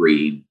 pink or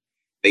green,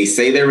 they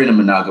say they're in a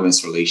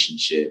monogamous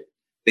relationship.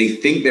 They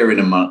think they're in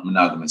a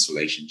monogamous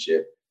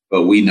relationship,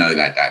 but we know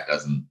that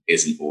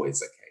isn't always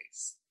the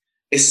case,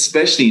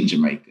 especially in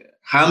Jamaica.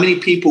 How many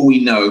people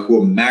we know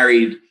who are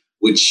married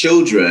with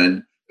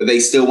children, but they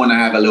still want to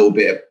have a little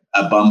bit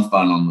of bum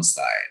fun on the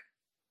side?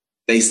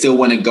 They still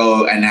want to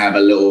go and have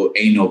a little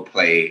anal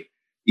play,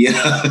 and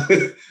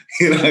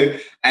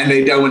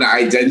they don't want to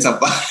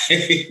identify,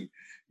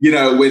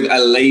 with a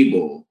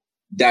label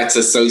that's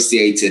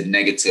associated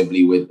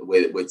negatively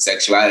with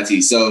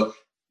sexuality. So,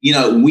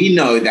 we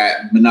know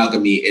that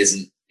monogamy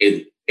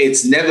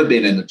it's never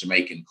been in the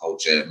Jamaican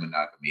culture,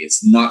 monogamy.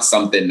 It's not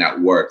something that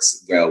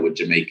works well with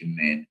Jamaican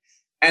men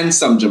and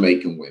some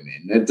Jamaican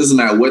women. It doesn't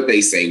matter what they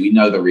say. We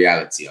know the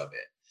reality of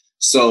it.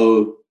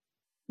 So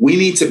we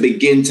need to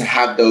begin to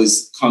have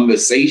those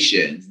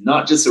conversations,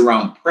 not just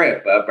around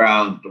PrEP, but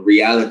around the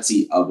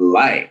reality of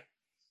life.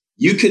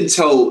 You can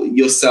tell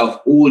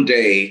yourself all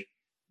day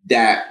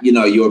that,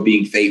 you're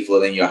being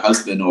faithful and your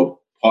husband or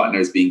partner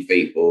is being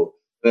faithful,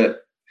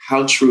 but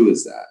how true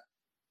is that?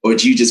 Or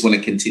do you just want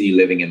to continue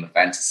living in the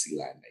fantasy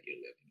land that you're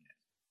living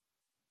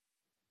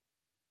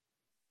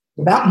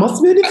in? That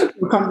must be a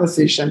difficult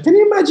conversation. Can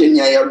you imagine,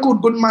 you're a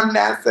good man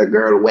that's a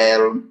girl,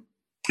 well,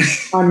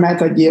 I might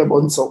have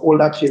given so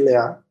old actually.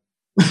 But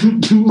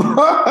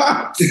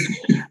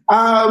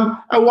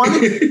I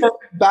wanted to step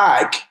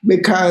back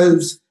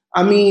because,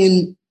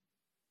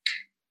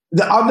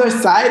 the other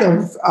side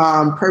of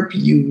PrEP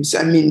use,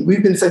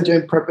 we've been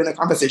centering PrEP in a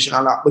conversation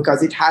a lot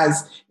because it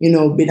has,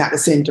 been at the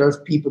center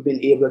of people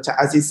being able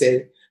to, as you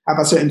said, have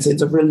a certain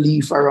sense of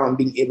relief around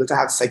being able to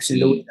have sex in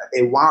the way that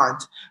they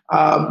want.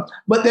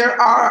 But there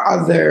are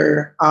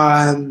other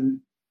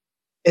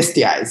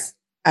STIs.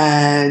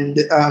 And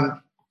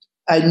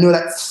I know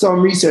that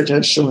some research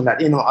has shown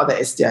that, other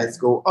STIs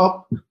go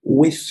up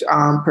with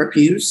PrEP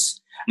use.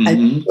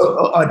 And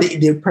so,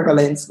 the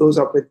prevalence goes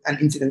up with, and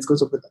incidence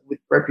goes up with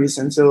PrEP use.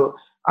 And so,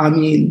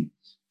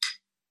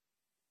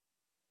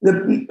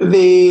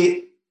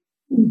 the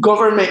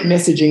government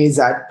messaging is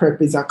that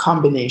PrEP is a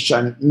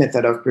combination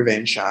method of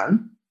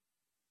prevention.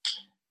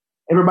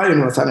 Everybody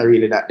knows how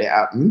really that they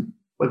happen.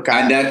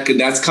 And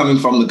that's coming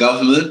from the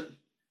government?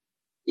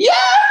 Yeah!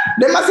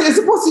 They must say they're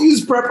supposed to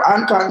use PrEP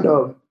and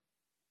condom.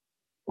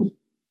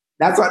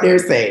 That's what they're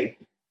saying.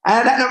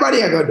 And that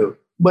nobody are going to do.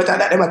 But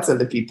that they must tell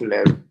the people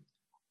there.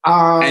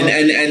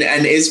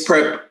 And is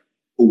PrEP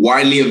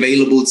widely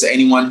available to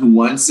anyone who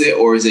wants it,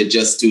 or is it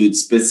just to a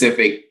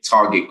specific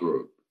target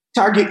group?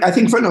 I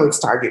think for now it's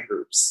target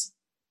groups.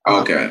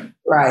 Okay.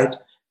 Right.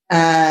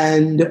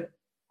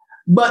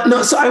 But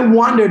no, so I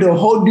wonder though,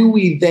 how do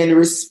we then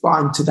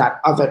respond to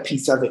that other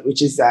piece of it,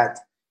 which is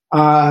that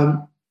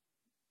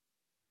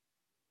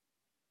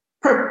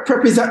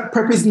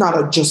PrEP is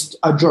not just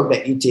a drug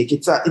that you take.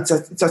 It's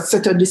a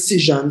set of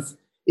decisions.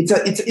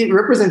 It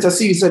represents a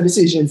series of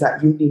decisions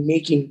that you'll be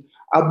making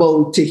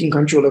about taking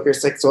control of your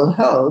sexual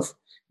health,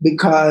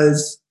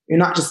 because you're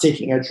not just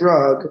taking a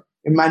drug,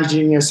 you're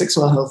managing your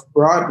sexual health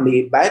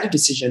broadly by the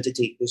decision to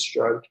take this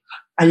drug.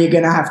 And you're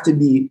going to have to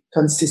be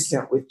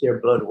consistent with your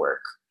blood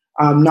work,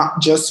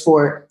 not just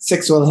for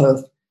sexual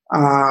health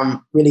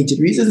related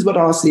reasons, but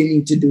also you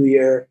need to do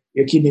your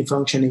kidney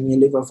function and your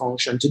liver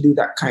function to do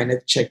that kind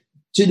of check,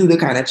 to do the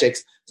kind of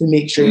checks to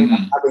make sure you're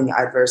not having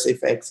adverse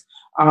effects.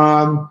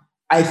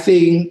 I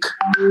think,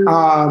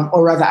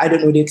 or rather, I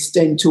don't know the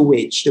extent to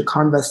which the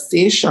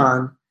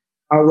conversation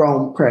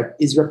around PrEP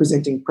is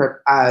representing PrEP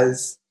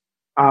as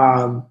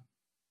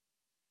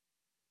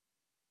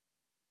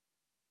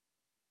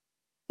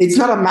it's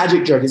not a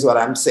magic drug, is what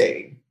I'm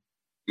saying.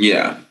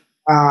 Yeah.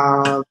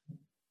 And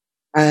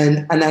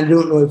I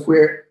don't know if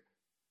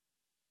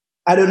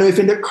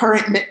in the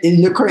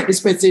current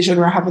dispensation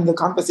we're having the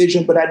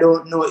conversation, but I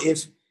don't know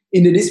if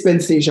in the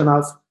dispensation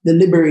of the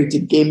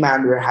liberated gay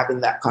man we're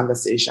having that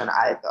conversation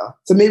either.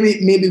 So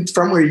maybe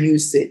from where you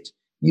sit,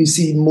 you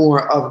see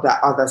more of the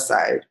other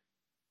side.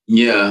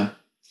 Yeah.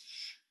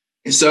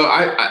 So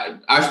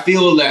I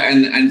feel that,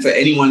 and for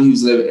anyone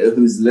who's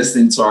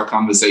listening to our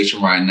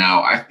conversation right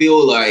now, I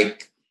feel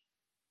like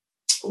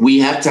we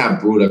have to have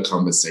broader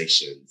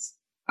conversations.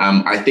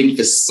 I think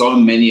for so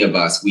many of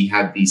us, we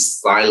have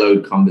these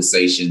siloed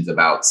conversations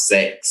about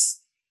sex,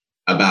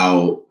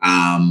 about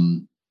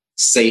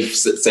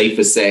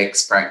safer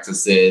sex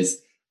practices,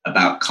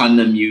 about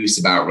condom use,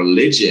 about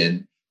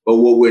religion. But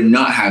what we're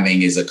not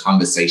having is a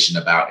conversation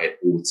about it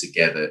all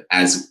together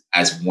as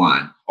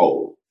one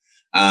whole.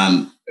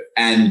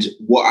 And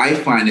what I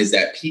find is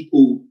that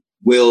people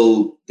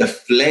will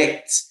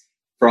deflect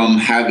from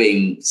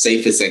having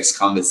safer sex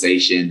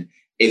conversation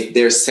if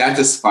they're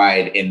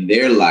satisfied in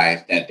their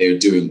life that they're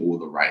doing all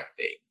the right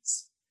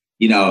things.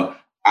 You know,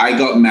 I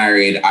got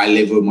married, I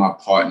live with my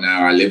partner,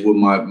 I live with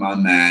my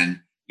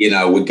man, you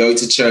know, we go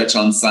to church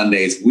on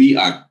Sundays, we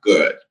are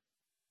good.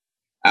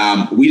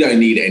 We don't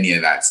need any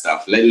of that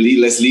stuff.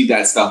 Let's leave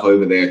that stuff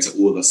over there to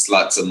all the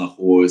sluts and the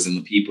whores and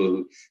the people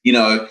who, you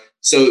know,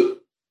 so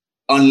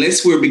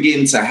unless we're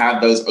beginning to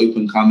have those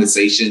open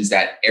conversations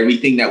that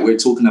everything that we're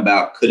talking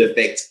about could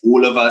affect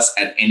all of us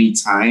at any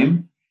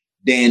time,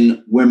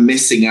 then we're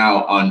missing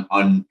out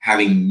on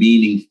having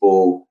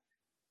meaningful,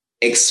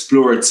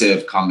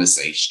 explorative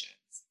conversations.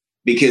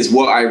 Because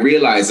what I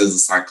realize as a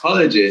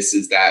psychologist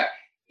is that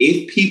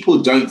if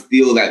people don't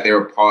feel that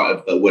they're a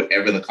part of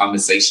whatever the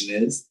conversation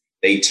is,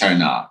 they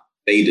turn up.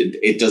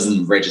 It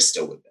doesn't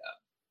register with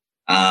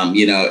them.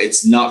 You know,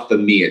 it's not for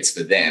me, it's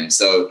for them.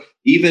 So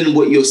even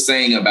what you're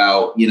saying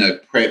about, you know,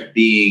 PrEP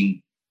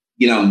being,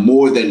 you know,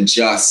 more than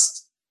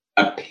just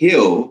a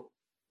pill,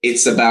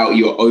 it's about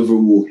your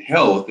overall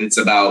health. It's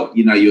about,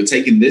 you know, you're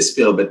taking this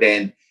pill, but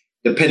then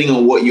depending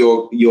on what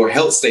your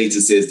health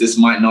status is, this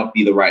might not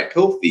be the right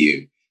pill for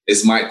you.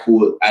 This might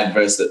cause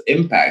adverse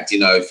impact. You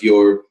know, if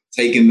you're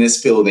taking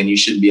this pill, then you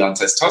shouldn't be on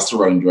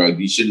testosterone drug.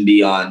 You shouldn't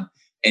be on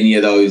any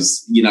of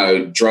those, you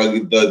know,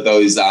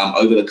 those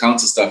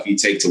over-the-counter stuff you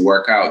take to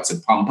work out, to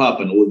pump up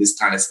and all this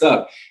kind of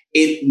stuff.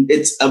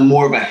 It's a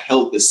more of a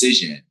health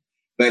decision.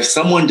 But if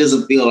someone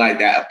doesn't feel like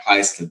that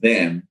applies to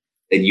them,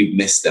 then you've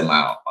missed them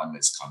out on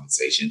this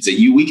conversation. So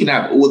we can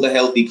have all the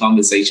healthy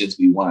conversations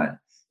we want.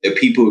 There are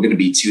people who are going to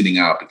be tuning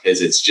out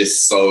because it's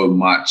just so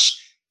much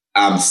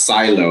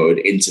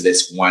siloed into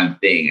this one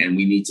thing. And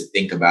we need to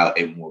think about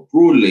it more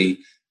broadly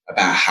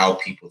about how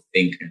people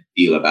think and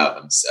feel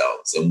about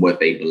themselves and what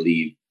they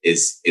believe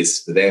is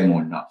for them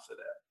or not for them.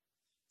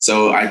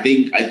 So I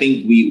think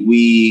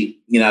we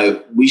you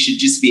know, we should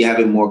just be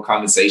having more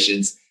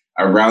conversations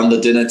around the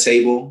dinner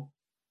table.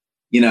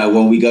 You know,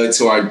 when we go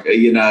to our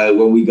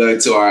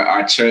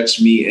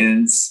church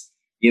meetings,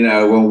 you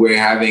know, when we're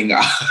having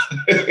not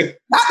the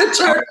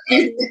church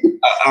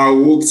our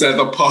walks at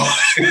the park.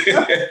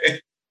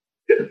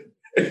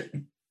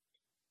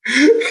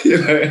 You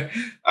know,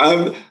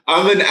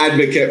 I'm an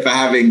advocate for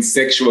having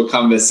sexual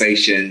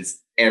conversations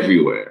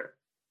everywhere,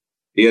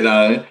 you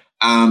know,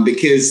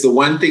 because the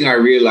one thing I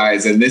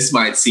realize, and this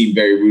might seem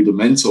very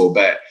rudimental,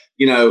 but,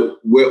 you know,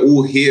 we're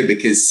all here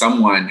because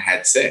someone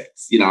had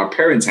sex, you know, our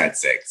parents had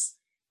sex,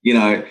 you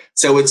know,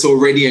 so it's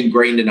already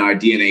ingrained in our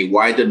DNA.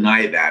 Why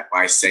deny that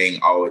by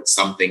saying, oh, it's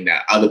something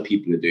that other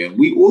people are doing?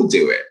 We all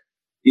do it.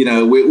 You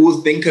know, we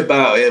all think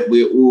about it.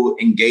 We're all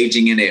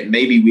engaging in it.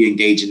 Maybe we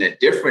engage in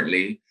it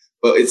differently,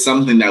 but it's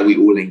something that we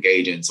all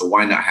engage in. So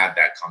why not have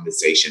that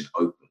conversation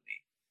openly?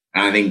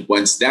 And I think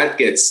once that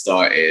gets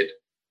started,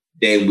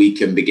 then we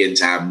can begin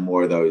to have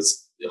more of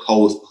those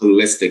whole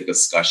holistic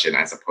discussion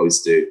as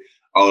opposed to,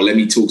 oh, let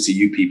me talk to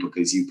you people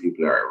because you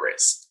people are at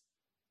risk.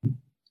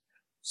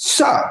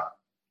 So,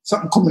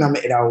 something coming on my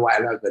head a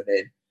while ago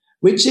then,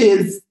 which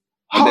is...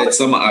 I bet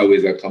some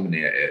always are coming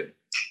here, Ed.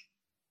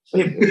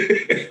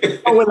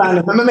 Oh, well,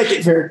 let me make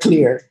it very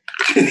clear.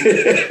 Make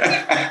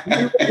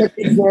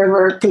it very,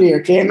 very clear.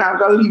 Okay, now I'm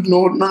going to leave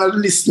none of the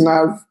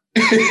listeners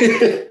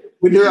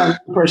with the wrong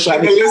impression.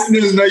 The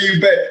listeners know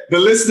you better. The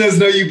listeners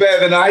know you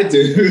better than I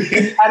do.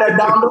 Either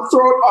down the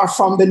throat or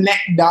from the neck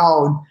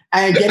down.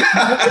 And get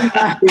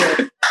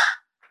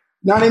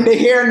none in the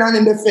hair, none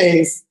in the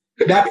face.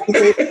 That's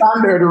the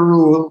standard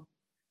rule.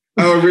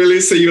 Oh,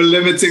 really? So you're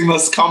limiting the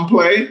scum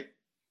play?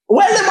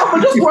 Well, them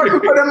I'm just working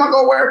for them. I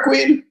go work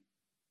with.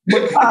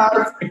 But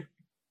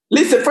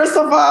listen, first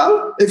of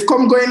all, if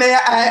come going in your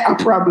eye, a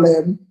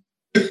problem.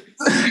 And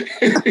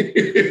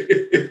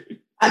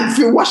if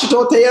you wash it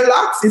out of your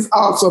locks, it's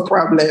also a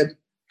problem.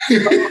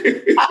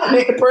 I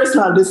make a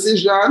personal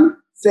decision.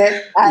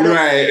 Say, I don't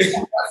right.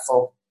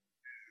 So.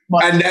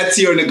 But and that's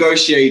your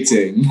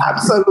negotiating.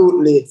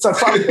 Absolutely. So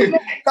from the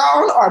neck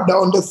down or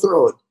down the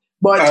throat.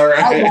 But all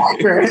right. I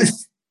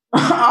digress.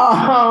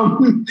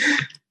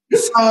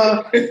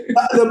 So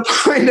the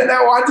point that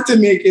I wanted to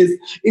make is,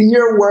 in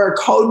your work,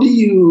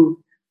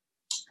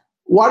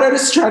 what are the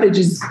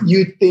strategies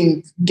you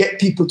think get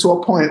people to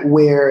a point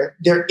where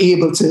they're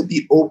able to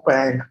be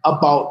open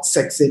about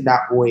sex in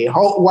that way?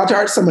 What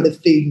are some of the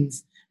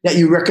things that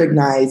you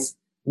recognize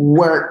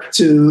work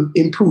to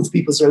improve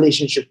people's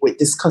relationship with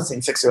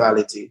discussing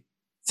sexuality,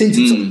 since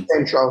it's so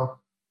central?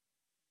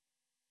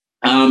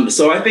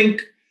 So I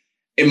think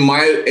in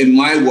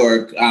my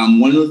work,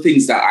 one of the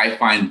things that I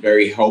find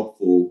very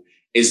helpful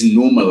is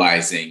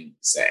normalizing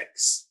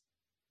sex.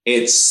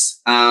 It's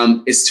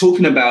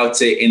talking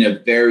about it in a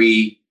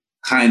very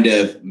kind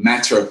of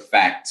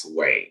matter-of-fact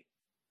way.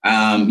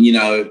 You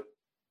know,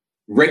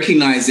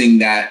 recognizing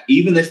that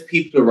even if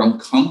people are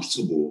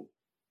uncomfortable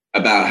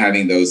about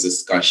having those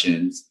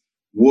discussions,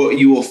 what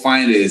you will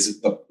find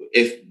is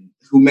if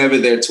whomever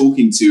they're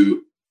talking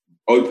to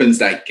opens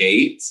that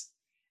gate,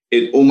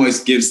 it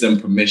almost gives them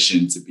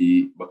permission to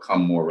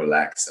become more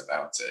relaxed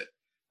about it.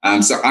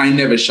 So I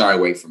never shy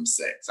away from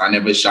sex. I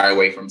never shy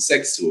away from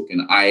sex talk.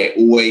 And I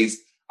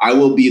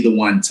will be the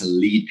one to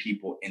lead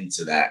people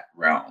into that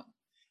realm.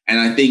 And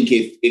I think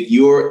if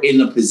you're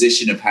in a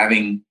position of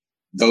having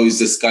those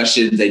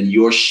discussions and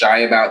you're shy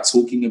about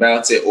talking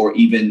about it, or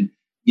even,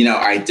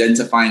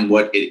 identifying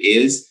what it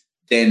is,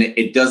 then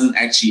it doesn't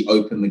actually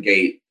open the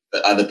gate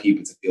for other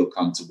people to feel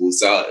comfortable.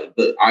 So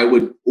but I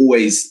would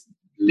always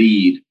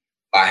lead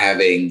by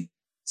having,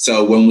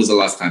 so when was the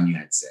last time you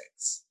had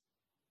sex?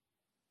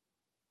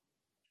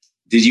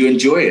 Did you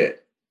enjoy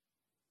it?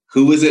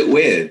 Who was it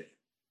with?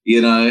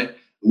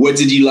 What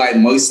did you like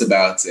most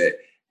about it?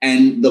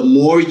 And the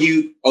more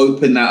you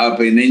open that up,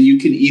 and then you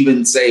can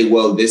even say,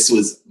 well, this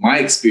was my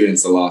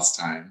experience the last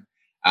time,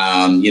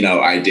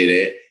 I did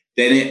it,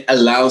 then it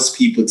allows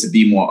people to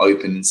be more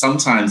open. And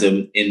sometimes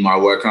in my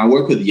work, and I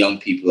work with young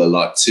people a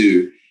lot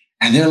too,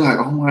 and they're like,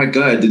 oh my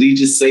God, did he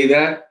just say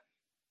that?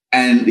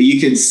 And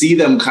you can see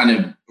them kind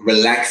of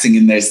relaxing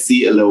in their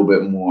seat a little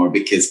bit more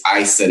because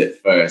I said it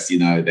first.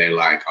 They're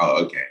like,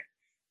 oh, okay,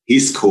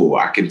 he's cool.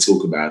 I can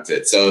talk about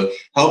it. So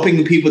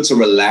helping people to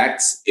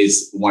relax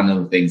is one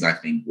of the things I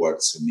think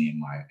works for me in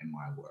my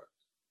work.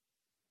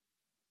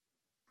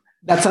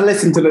 That's a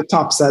lesson to the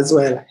tops as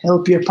well.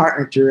 Help your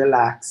partner to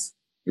relax.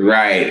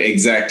 Right,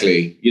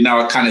 exactly.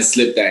 I kind of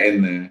slipped that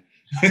in there.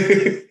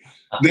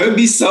 Don't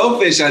be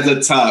selfish as a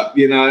top,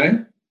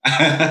 I'm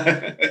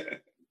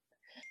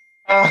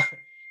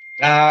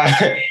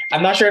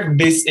not sure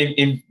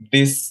if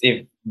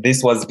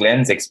this was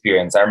Glenn's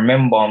experience. I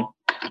remember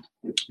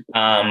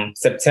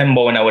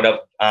September when I would have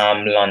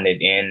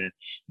landed in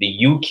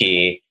the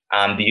UK.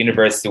 The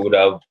university would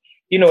have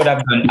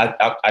done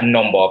a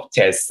number of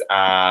tests,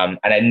 and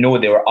I know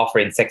they were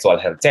offering sexual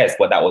health tests,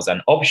 but that was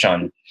an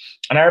option.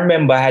 And I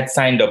remember I had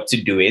signed up to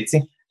do it,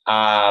 and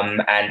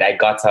I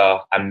got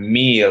a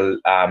male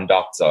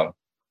doctor.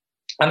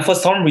 And for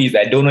some reason,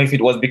 I don't know if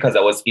it was because I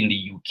was in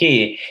the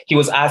UK, he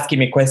was asking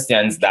me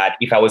questions that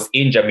if I was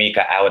in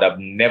Jamaica, I would have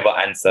never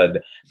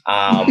answered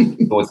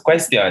those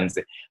questions.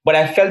 But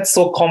I felt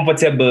so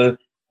comfortable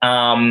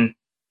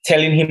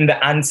telling him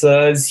the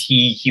answers.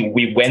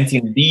 We went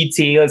in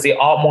details. It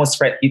almost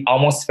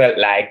felt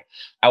like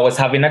I was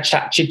having a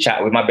chit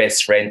chat with my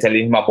best friend,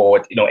 telling him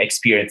about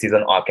experiences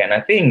and all kind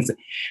of things.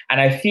 And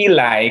I feel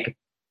like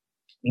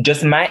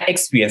just my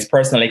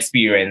personal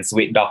experience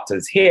with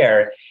doctors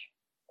here,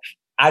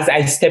 as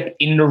I step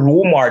in the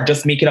room or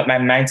just making up my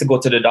mind to go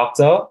to the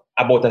doctor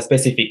about a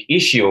specific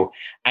issue,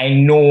 I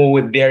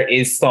know there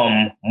is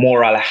some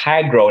moral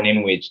high ground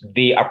in which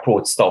they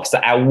approach stuff. So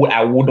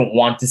I wouldn't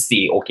want to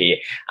say,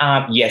 okay,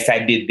 yes, I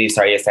did this,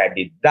 or yes, I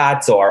did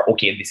that, or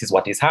okay, this is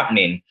what is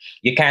happening.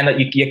 You're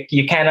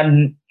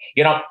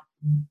not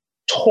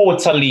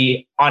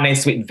totally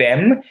honest with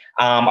them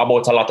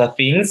about a lot of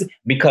things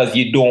because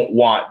you don't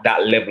want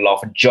that level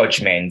of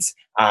judgment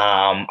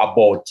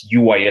about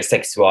you or your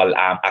sexual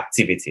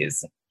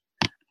activities.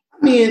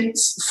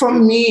 For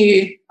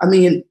me,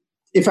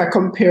 if I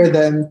compare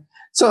them,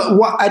 so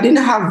what I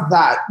didn't have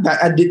that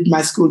I did,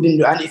 my school didn't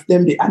do, and if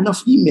them did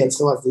enough emails,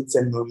 so as it's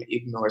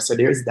ignore. So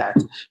there's that.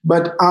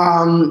 But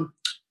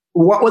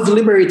what was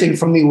liberating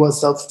for me was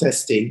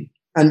self-testing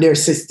and their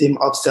system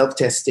of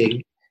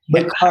self-testing,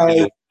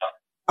 because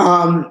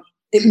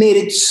it made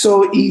it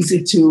so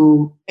easy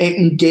to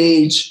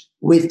engage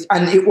with,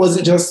 and it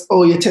wasn't just,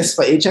 you test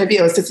for HIV.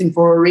 I was testing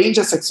for a range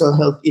of sexual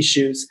health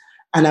issues,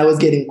 and I was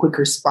getting quick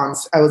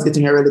response. I was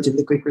getting a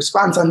relatively quick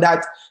response, and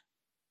that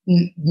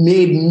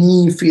made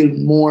me feel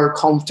more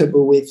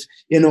comfortable with,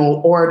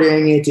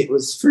 ordering it. It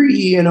was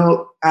free,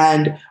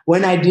 and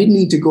when I did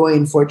need to go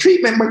in for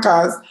treatment,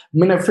 because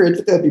I'm not afraid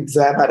to tell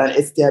people I've had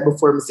an STI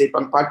before, I say it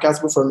on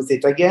podcast, before I say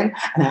it again,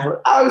 and I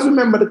always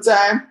remember the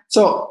time.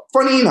 So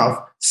funny enough,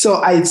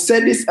 so I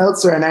said this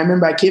elsewhere, and I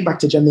remember I came back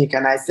to Jamaica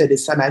and I said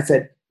this, and I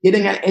said,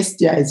 getting an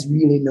STI is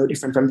really no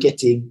different from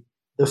getting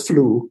the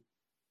flu.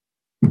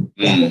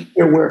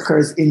 The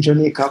workers in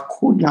Jamaica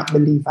could not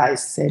believe I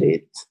said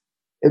it.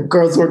 The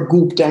girls were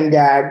gooped and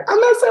gagged. And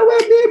I said, well,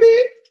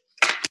 baby,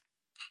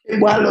 it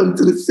belongs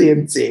to the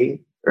same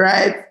thing,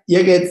 right?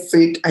 You get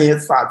sick and you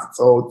sort it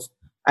out,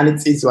 and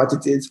it is what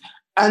it is.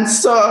 And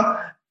so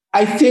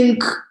I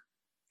think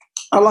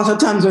a lot of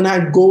times when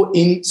I go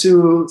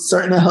into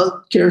certain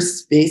healthcare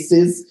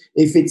spaces,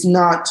 if it's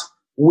not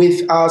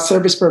with a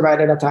service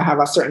provider that I have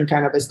a certain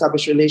kind of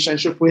established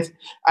relationship with,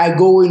 I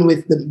go in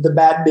with the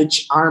bad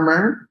bitch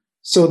armor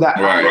so that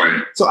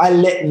so I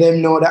let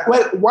them know that,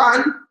 well,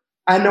 one,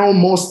 I know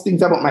most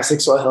things about my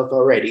sexual health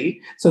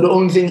already. So the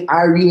only thing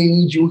I really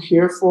need you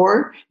here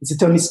for is to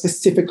tell me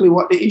specifically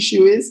what the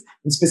issue is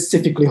and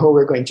specifically how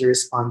we're going to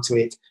respond to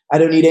it. I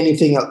don't need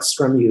anything else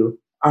from you.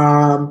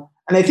 And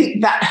I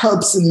think that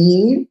helps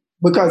me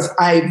because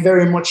I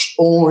very much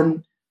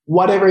own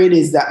whatever it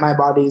is that my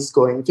body is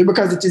going through,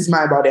 because it is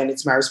my body and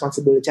it's my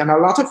responsibility. And a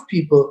lot of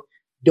people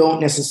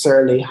don't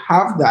necessarily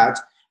have that.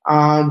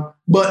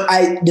 But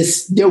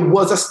there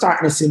was a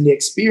starkness in the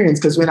experience,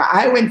 because when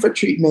I went for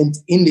treatment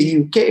in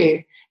the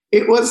UK,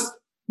 it was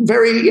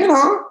very, it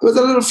was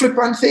a little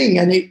flippant thing,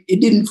 and it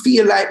didn't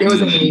feel like there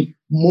was any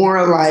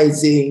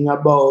moralizing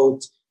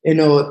about,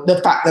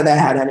 the fact that I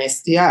had an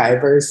STI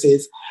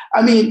versus,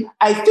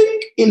 I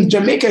think in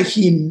Jamaica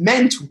he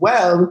meant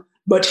well,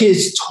 but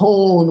his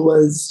tone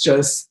was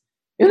just,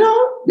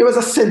 there was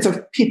a sense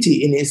of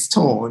pity in his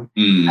tone.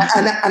 And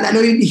I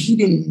know he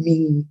didn't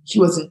mean,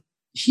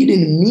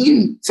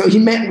 so he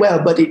meant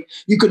well, but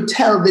you could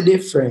tell the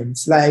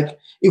difference. Like,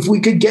 if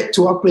we could get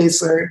to a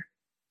place where,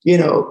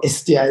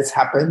 STIs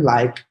happen,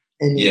 like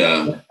any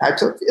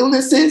types of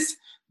illnesses,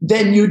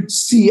 then you'd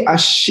see a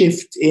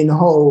shift in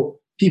how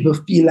people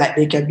feel like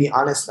they can be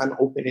honest and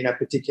open in a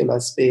particular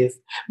space.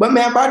 But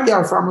me a bad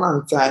girl from a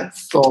long time,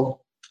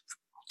 so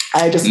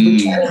I just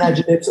can't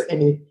imagine it to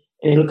any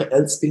look at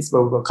that space,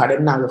 but because they're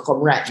not gonna come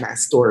write my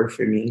story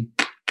for me.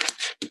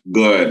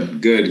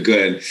 Good.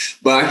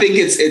 But I think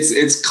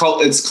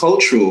it's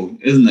cultural,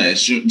 isn't it?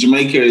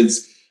 Jamaica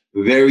is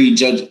very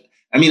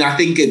I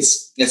think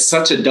it's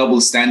such a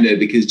double standard,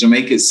 because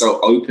Jamaica is so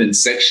open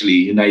sexually.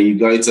 You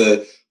go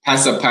to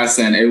Passa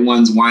Passa and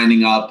everyone's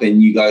winding up,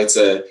 and you go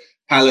to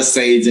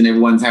Palisades and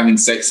everyone's having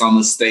sex on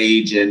the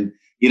stage, and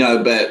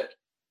but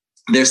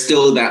there's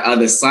still that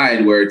other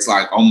side where it's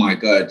like, oh my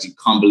God, you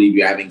can't believe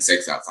you're having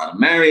sex outside of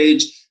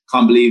marriage.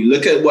 Can't believe,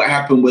 look at what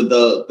happened with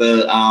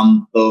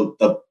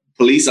the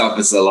police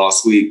officer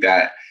last week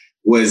that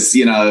was,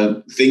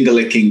 finger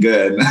licking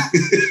good.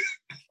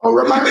 Oh,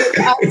 remind me of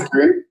the ice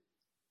cream.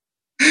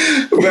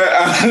 But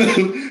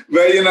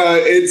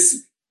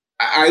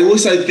I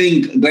also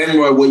think,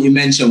 Glenroy, what you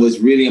mentioned was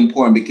really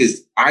important,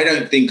 because I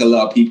don't think a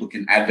lot of people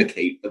can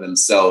advocate for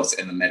themselves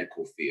in the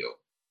medical field.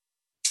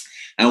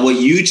 And what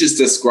you just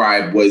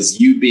described was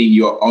you being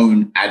your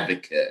own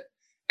advocate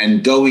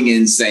and going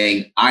in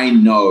saying, I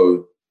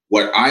know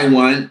what I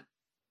want,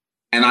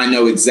 and I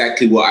know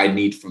exactly what I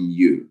need from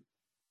you.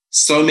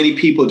 So many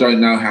people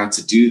don't know how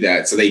to do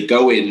that. So they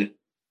go in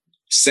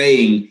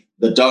saying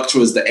the doctor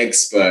is the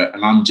expert,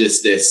 and I'm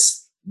just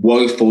this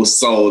woeful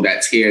soul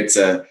that's here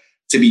to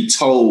be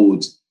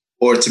told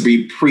or to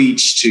be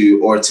preached to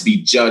or to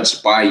be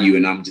judged by you,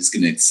 and I'm just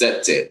going to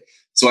accept it.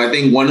 So I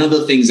think one of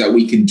the things that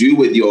we can do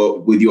with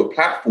your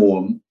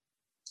platform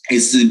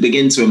is to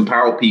begin to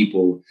empower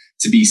people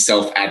to be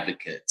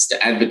self-advocates,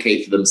 to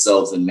advocate for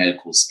themselves in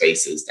medical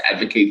spaces, to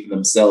advocate for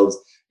themselves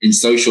in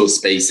social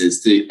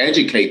spaces, to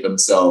educate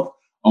themselves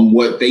on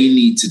what they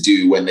need to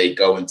do when they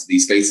go into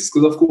these spaces.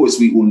 Because, of course,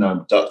 we all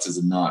know doctors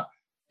are not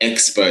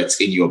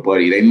experts in your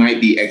body. They might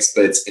be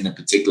experts in a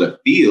particular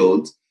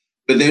field,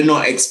 but they're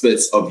not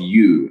experts of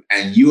you,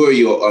 and you are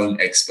your own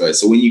expert.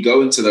 So when you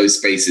go into those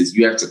spaces,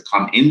 you have to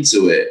come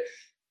into it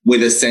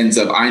with a sense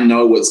of, I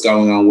know what's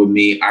going on with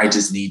me. I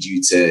just need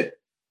you to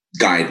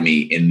guide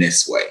me in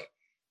this way.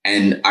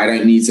 And I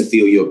don't need to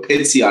feel your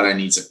pity. I don't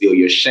need to feel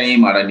your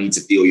shame. I don't need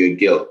to feel your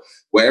guilt.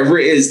 Whatever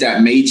it is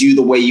that made you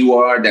the way you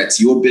are,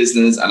 that's your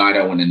business, and I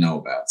don't want to know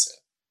about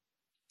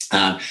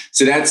it.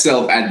 So that's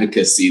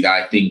self-advocacy that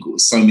I think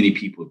so many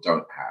people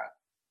don't have.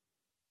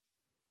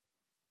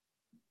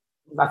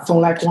 That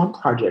sounds like one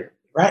project.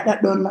 Write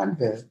that down,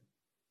 Manville.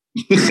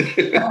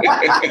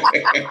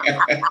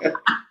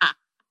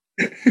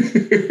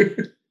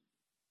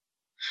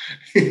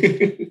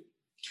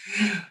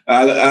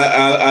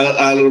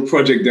 I'll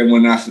project them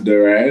one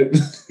after, right?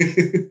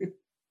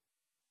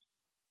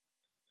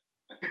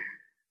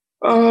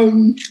 Let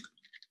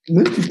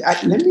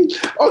me.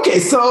 Okay,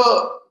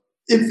 so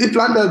if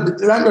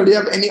Randall, do you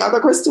have any other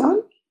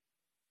question?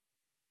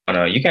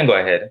 No, you can go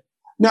ahead.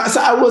 No,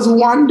 so I was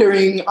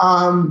wondering,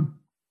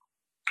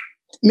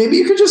 maybe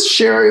you could just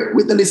share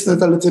with the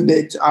listeners a little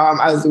bit,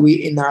 as we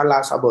in our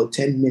last about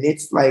 10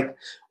 minutes, like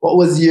what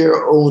was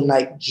your own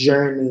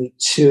journey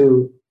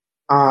to,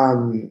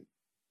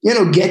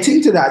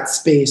 getting to that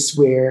space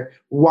where,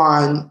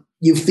 one,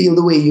 you feel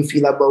the way you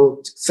feel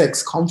about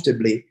sex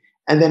comfortably,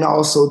 and then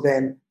also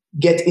then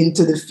get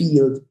into the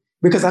field.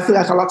 Because I feel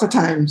like a lot of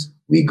times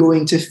we go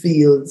into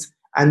fields,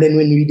 and then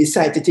when we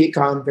decide to take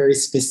on very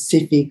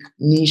specific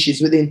niches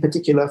within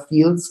particular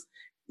fields,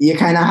 you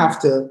kind of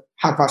have to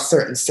have a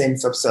certain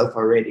sense of self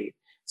already.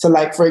 So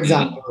for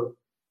example,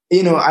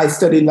 I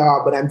study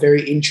law, but I'm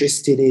very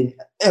interested in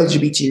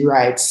LGBT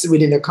rights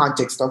within the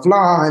context of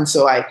law. And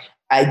so I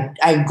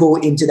go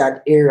into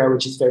that area,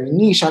 which is very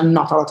niche, and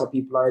not a lot of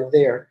people are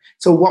there.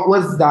 So what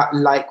was that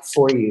like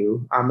for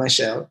you,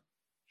 Michelle?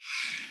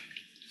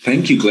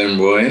 Thank you,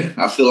 Glenroy.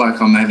 I feel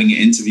like I'm having an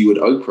interview with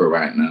Oprah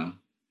right now.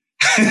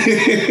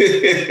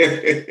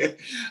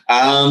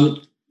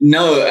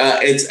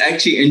 It's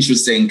actually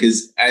interesting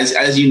because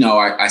as you know,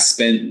 I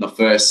spent the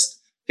first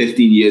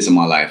 15 years of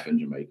my life in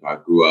Jamaica. I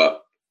grew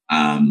up,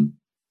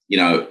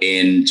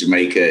 in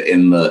Jamaica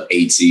in the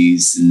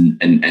 80s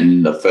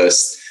and the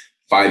first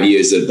 5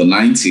 years of the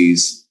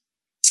 90s.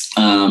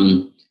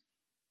 And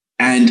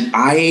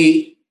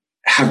I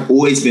have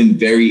always been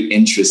very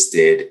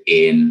interested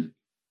in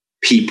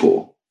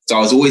people. So I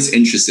was always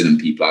interested in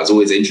people. I was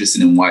always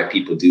interested in why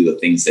people do the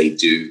things they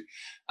do.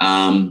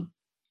 And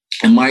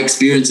my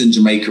experience in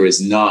Jamaica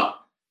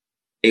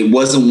it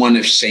wasn't one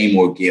of shame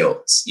or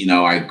guilt. You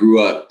know, I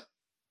grew up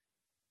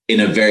in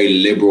a very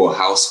liberal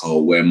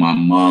household where my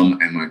mom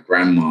and my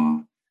grandma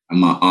and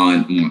my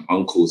aunt and my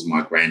uncles,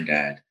 my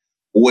granddad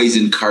always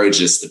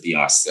encouraged us to be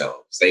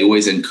ourselves. They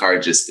always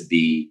encouraged us to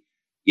be,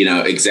 you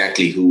know,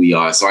 exactly who we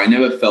are. So I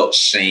never felt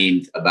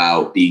shamed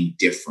about being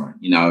different.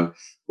 You know,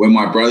 when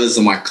my brothers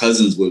and my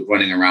cousins were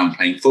running around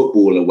playing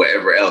football or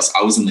whatever else,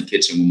 I was in the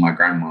kitchen with my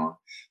grandma.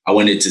 I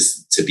wanted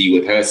to be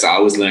with her. So I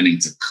was learning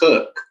to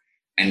cook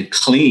and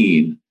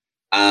clean.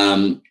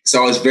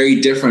 So I was very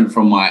different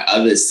from my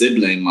other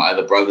sibling, my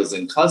other brothers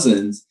and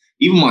cousins,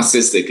 even my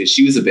sister, because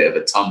she was a bit of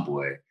a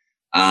tomboy.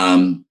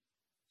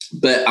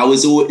 But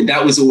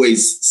that was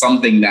always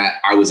something that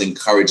I was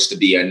encouraged to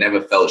be. I never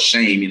felt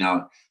shame. You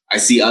know, I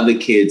see other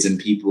kids and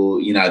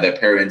people, you know, their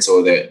parents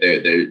or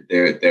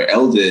their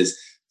elders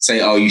say,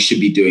 oh, you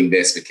should be doing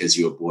this because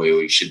you're a boy,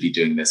 or you should be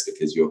doing this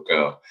because you're a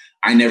girl.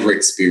 I never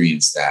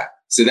experienced that.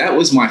 So that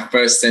was my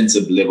first sense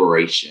of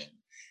liberation.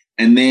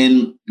 And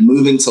then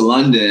moving to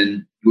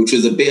London, which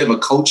was a bit of a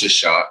culture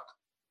shock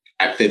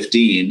at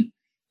 15,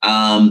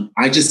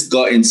 I just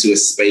got into a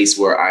space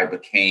where I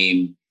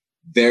became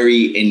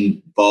very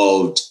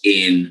involved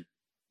in,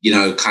 you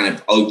know, kind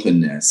of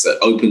openness,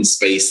 open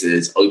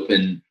spaces,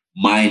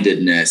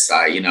 open-mindedness.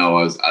 I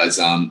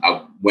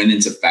went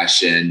into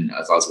fashion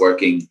as I was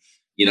working,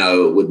 you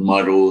know, with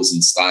models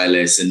and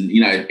stylists. And,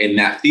 you know, in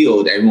that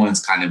field,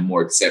 everyone's kind of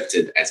more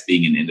accepted as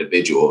being an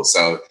individual.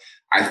 So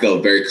I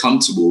felt very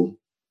comfortable.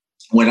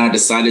 When I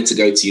decided to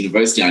go to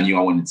university, I knew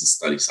I wanted to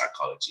study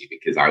psychology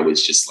because I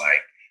was just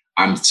like,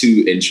 I'm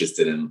too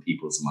interested in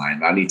people's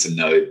mind. I need to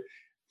know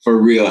for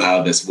real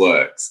how this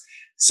works.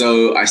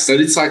 So I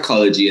studied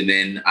psychology, and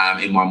then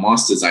in my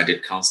master's, I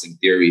did counseling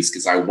theories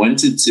because I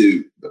wanted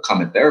to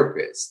become a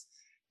therapist,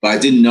 but I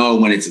didn't know I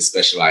wanted to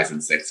specialize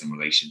in sex and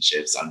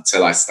relationships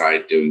until I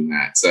started doing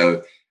that.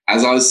 So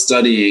as I was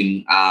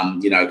studying,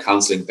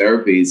 counseling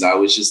therapies, I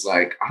was just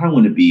like, I don't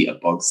want to be a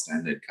bog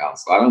standard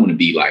counselor. I don't want to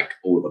be like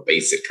all the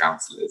basic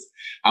counselors.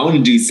 I want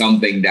to do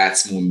something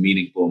that's more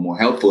meaningful, more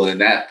helpful.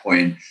 And at that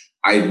point,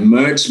 I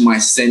merged my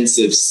sense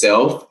of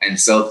self and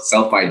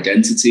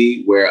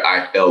self-identity, where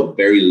I felt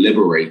very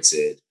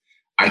liberated.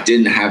 I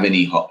didn't have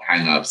any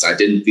hang-ups. I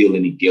didn't feel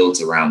any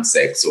guilt around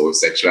sex or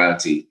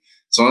sexuality.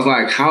 So I was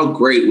like, how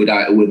great would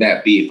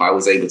that be if I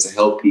was able to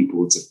help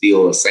people to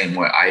feel the same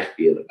way I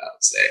feel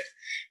about sex?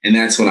 And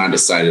that's when I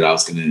decided I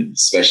was going to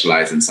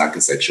specialize in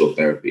psychosexual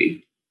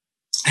therapy.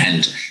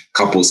 And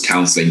couples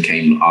counseling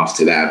came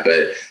after that.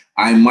 But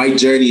my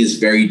journey is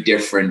very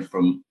different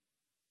from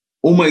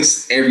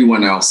almost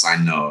everyone else I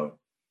know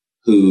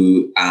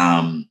who's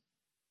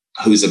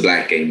a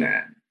Black gay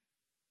man.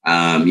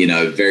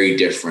 Very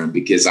different,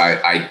 because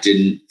I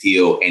didn't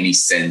feel any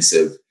sense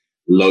of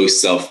low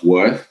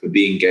self-worth for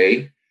being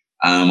gay.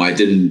 I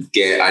didn't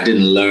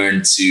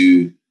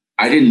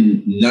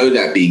know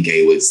that being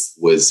gay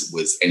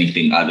was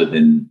anything other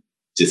than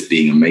just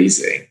being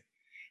amazing.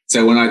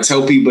 So when I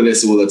tell people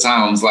this all the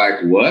time, I was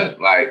like, what?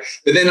 Like,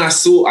 but then I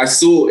saw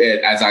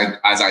it as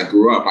I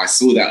grew up. I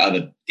saw that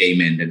other gay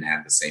men didn't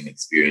have the same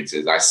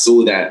experiences. I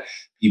saw that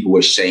people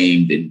were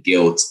shamed and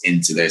guilt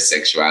into their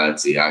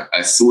sexuality.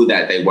 I saw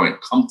that they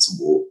weren't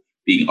comfortable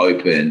being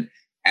open.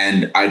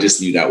 And I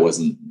just knew that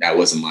wasn't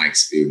my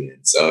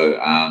experience. So,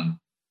 and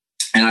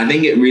I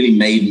think it really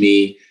made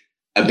me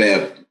a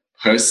better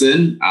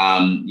person.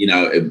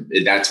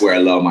 That's where a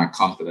lot of my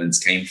confidence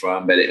came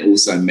from, but it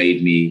also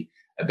made me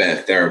a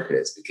better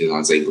therapist because I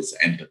was able to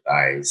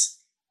empathize,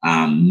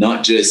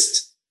 not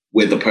just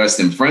with the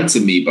person in front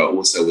of me, but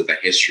also with the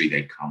history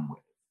they come with.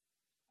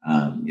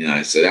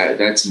 So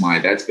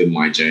that's been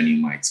my journey,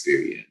 my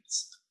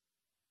experience.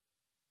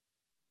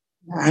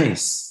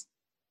 Nice.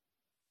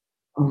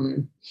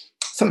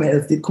 Something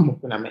else did come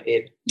up in my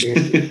head.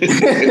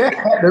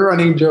 The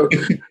running joke.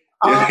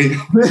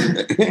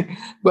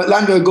 But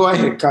Lando, go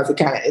ahead, because it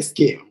kind of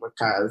escaped.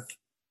 Because,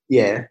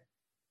 yeah.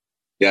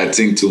 Yeah, I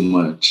think too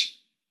much.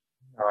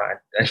 All right.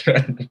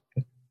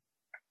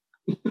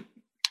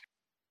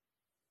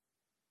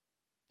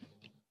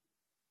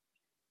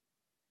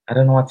 I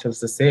don't know what else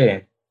to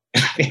say.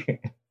 What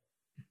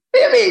do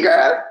you mean,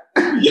 girl?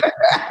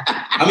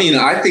 I mean,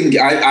 I think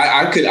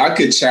I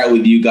could chat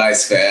with you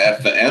guys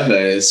forever.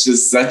 It's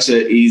just such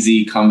an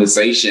easy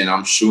conversation.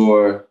 I'm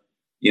sure,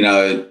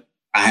 I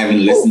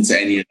haven't listened to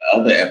any of the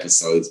other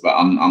episodes, but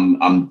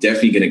I'm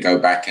definitely going to go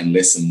back and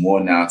listen more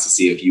now to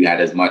see if you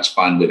had as much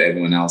fun with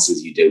everyone else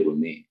as you did with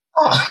me.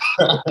 Oh,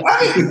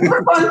 I mean,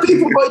 we're fun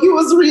people, but you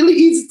was really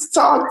easy to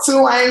talk to.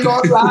 I ain't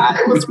gonna lie,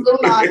 it was real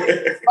nice.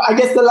 But I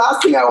guess the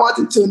last thing I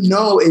wanted to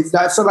know is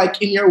that, so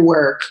like in your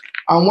work,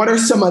 what are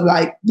some of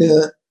like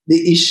the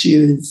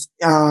issues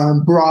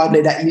broadly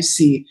that you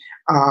see?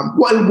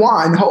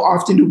 One, how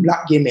often do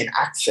Black gay men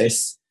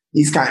access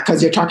these kind?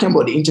 Because you're talking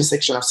about the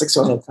intersection of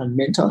sexual health and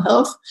mental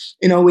health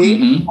in a way.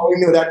 Mm-hmm.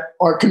 We know that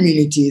our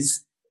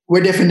communities,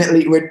 we're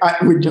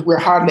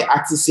hardly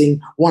accessing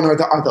one or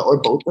the other or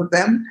both of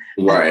them.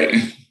 Right.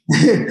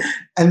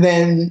 And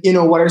then,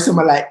 what are some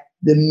of like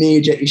the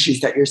major issues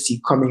that you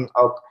see coming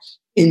up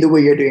in the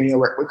way you're doing your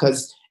work?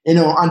 Because,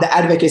 on the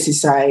advocacy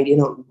side,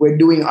 we're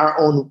doing our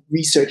own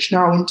research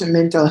now into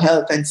mental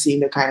health and seeing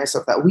the kind of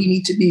stuff that we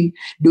need to be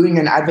doing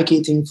and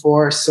advocating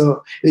for.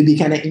 So it would be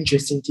kind of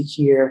interesting to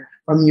hear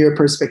from your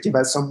perspective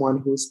as someone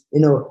who's,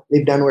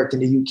 lived and worked in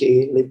the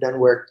UK, lived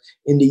and worked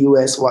in the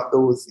US, what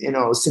those,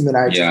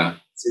 similarities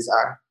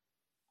are.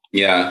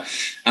 Yeah.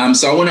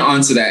 So I want to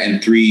answer that in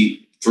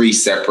three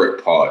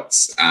separate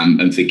parts.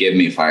 And forgive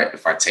me if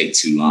I take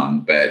too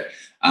long, but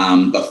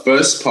the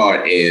first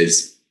part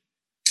is,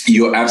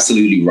 you're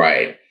absolutely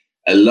right.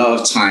 A lot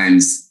of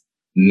times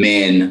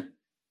men,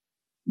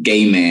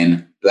 gay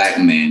men, Black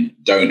men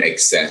don't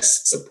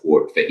access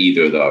support for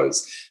either of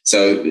those.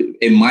 So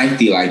in my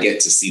field, I get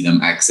to see them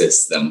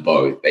access them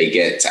both. They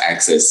get to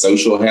access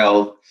social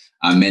health,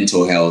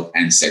 mental health,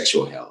 and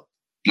sexual health,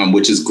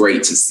 which is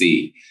great to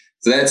see.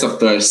 So that's the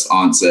first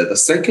answer. The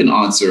second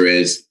answer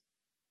is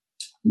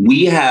I'm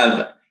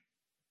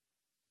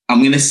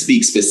going to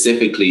speak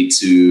specifically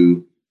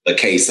to the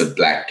case of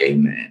Black gay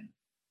men.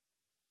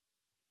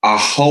 Our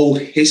whole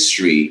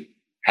history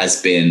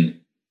has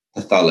been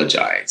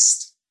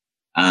pathologized.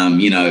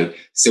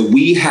 So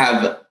we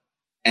have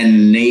an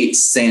innate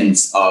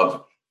sense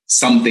of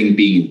something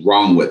being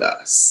wrong with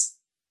us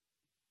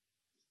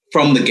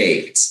from the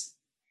gate.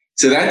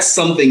 So that's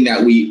something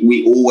that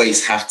we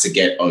always have to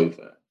get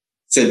over.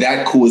 So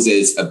that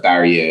causes a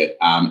barrier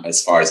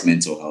as far as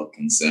mental health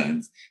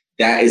concerns.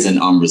 That is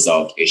an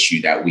unresolved issue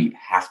that we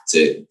have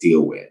to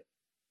deal with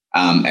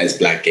as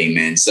Black gay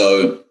men.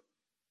 So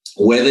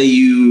whether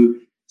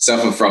you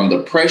suffer from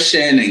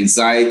depression,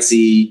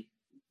 anxiety,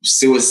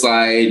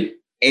 suicide,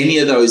 any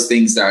of those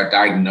things that are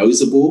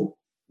diagnosable,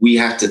 we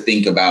have to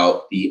think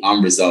about the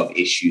unresolved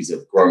issues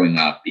of growing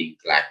up being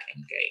Black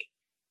and gay.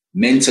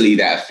 Mentally,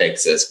 that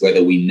affects us,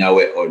 whether we know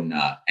it or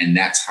not. And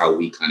that's how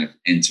we kind of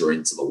enter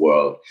into the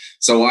world.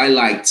 So I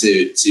like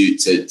to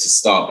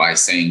start by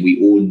saying we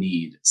all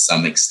need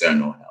some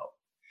external help.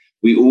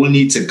 We all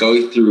need to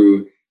go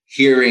through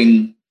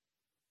hearing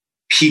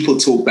people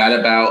talk bad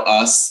about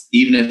us,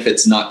 even if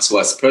it's not to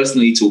us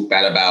personally, talk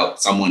bad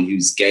about someone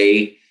who's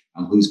gay,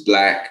 who's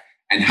Black,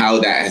 and how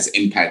that has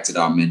impacted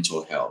our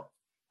mental health.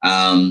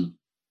 And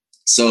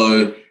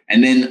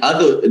then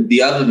other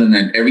than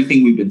that,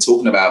 everything we've been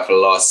talking about for the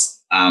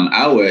last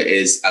hour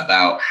is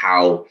about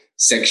how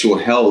sexual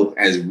health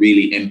has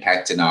really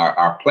impacted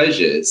our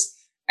pleasures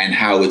and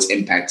how it's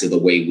impacted the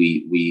way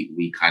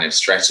we kind of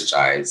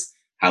strategize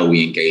how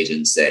we engage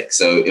in sex.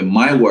 So in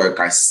my work,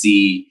 I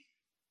see,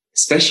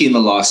 especially in the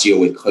last year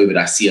with COVID,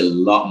 I see a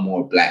lot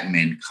more Black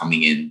men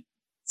coming in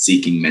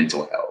seeking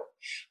mental health.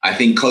 I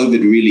think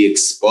COVID really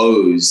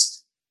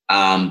exposed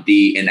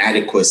the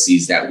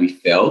inadequacies that we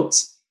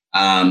felt.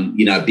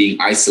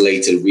 Being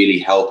isolated really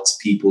helped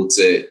people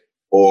to,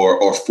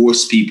 or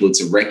forced people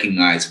to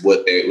recognize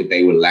what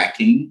they were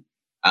lacking,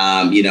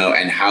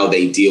 and how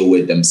they deal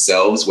with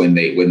themselves when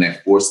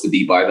they're forced to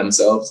be by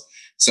themselves.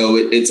 So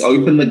it's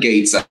opened the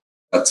gates up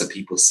to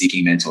people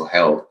seeking mental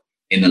health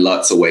in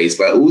lots of ways,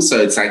 but also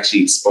it's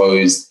actually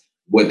exposed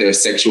what their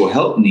sexual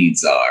health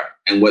needs are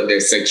and what their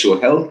sexual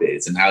health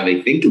is and how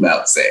they think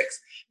about sex.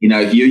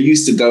 If you're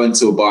used to going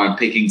to a bar and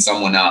picking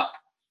someone up,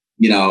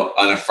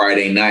 on a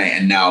Friday night,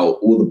 and now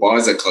all the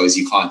bars are closed,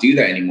 you can't do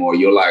that anymore.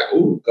 You're like,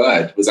 oh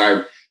God, was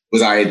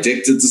I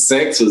addicted to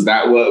sex? Was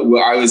that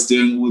what I was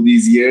doing all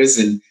these years?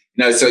 And,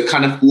 so it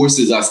kind of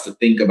forces us to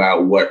think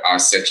about what our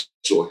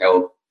sexual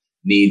health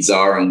needs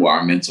are and what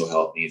our mental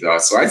health needs are.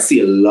 So I see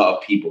a lot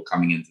of people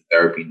coming into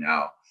therapy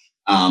now,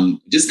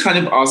 just kind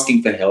of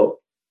asking for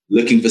help,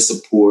 looking for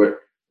support,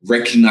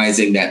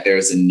 recognizing that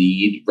there's a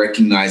need,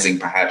 recognizing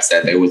perhaps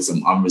that there were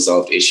some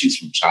unresolved issues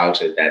from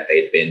childhood that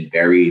they've been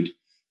buried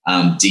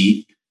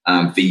deep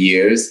for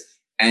years.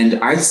 And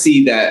I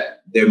see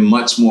that they're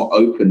much more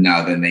open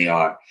now than they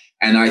are.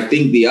 And I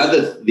think the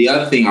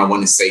other thing I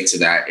want to say to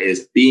that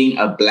is being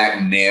a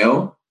Black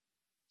male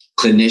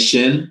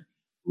clinician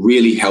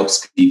really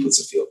helps people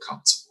to feel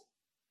comfortable.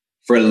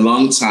 For a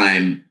long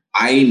time,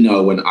 I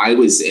know when I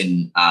was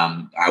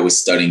I was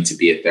studying to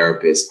be a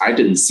therapist, I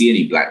didn't see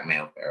any Black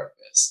male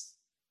therapists.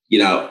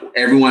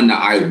 Everyone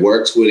that I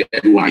worked with,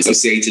 everyone I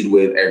associated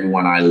with,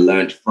 everyone I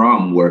learned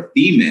from were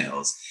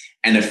females,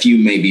 and a few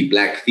maybe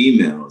Black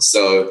females.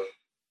 So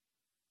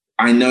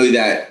I know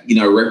that,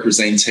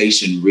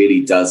 representation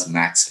really does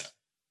matter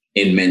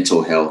in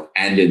mental health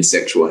and in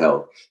sexual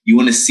health. You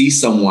want to see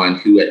someone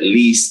who, at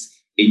least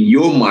in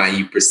your mind,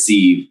 you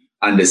perceive,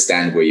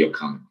 understand where you're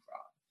coming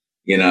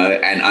from,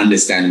 and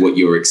understand what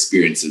your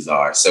experiences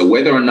are. So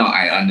whether or not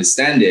I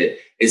understand it,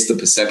 it's the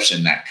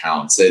perception that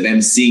counts. So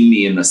them seeing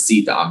me in the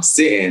seat that I'm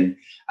sitting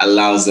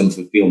allows them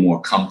to feel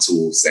more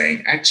comfortable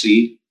saying,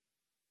 actually,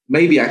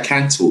 maybe I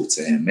can talk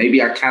to him.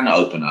 Maybe I can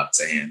open up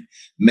to him.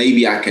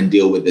 Maybe I can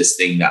deal with this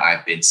thing that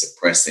I've been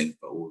suppressing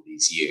for all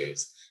these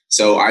years.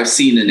 So I've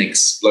seen an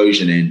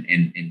explosion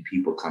in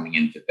people coming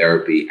in for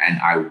therapy, and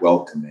I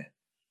welcome it.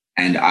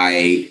 And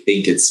I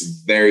think it's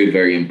very,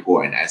 very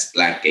important as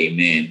Black gay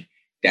men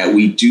that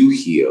we do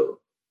heal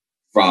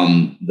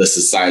from the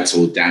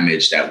societal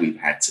damage that we've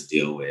had to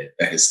deal with,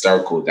 the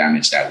historical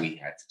damage that we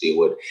had to deal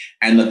with,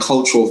 and the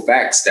cultural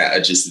facts that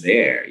are just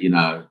there. You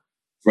know,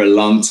 for a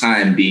long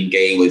time, being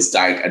gay was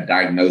a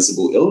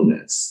diagnosable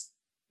illness.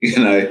 You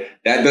know,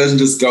 that doesn't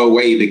just go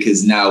away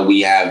because now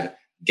we have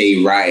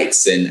gay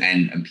rights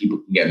and people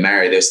can get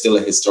married. There's still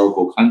a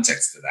historical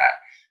context to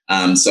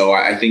that. So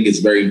I think it's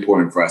very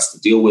important for us to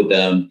deal with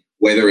them,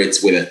 whether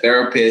it's with a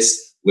therapist,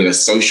 with a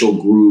social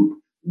group,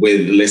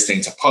 with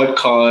listening to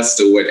podcasts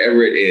or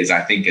whatever it is.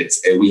 I think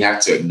we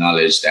have to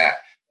acknowledge that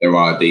there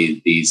are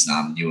these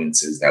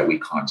nuances that we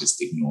can't just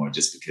ignore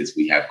just because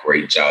we have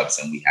great jobs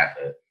and we have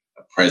a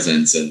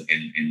presence in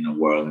the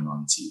world and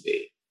on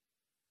TV.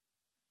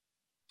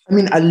 I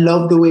mean, I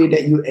love the way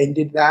that you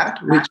ended that,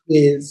 which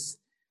is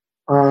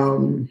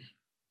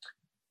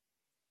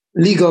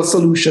legal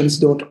solutions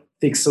don't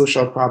fix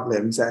social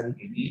problems. And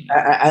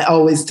I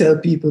always tell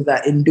people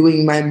that in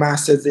doing my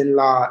master's in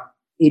law,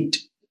 it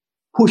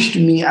pushed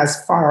me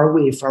as far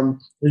away from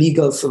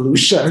legal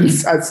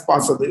solutions as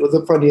possible. It was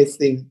the funniest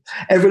thing.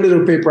 Every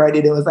little paper I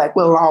did, it was like,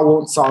 well, law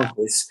won't solve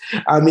this.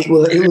 It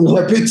will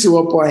help it to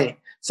a point.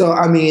 So,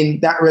 I mean,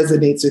 that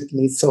resonates with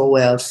me so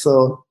well.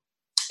 So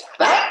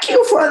thank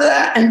you for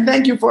that. And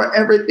thank you for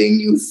everything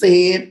you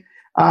said.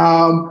 But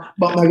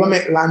I'm going to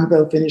make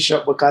Lanville finish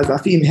up because I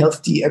feel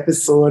healthy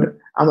episode.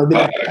 I'm a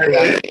bit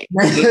tired.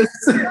 I need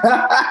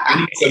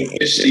some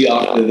fish tea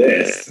after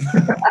this.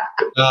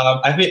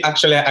 I think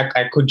actually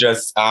I could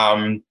just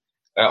I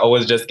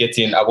was just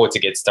about to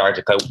get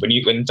started because when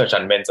you touch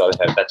on mental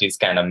health, that is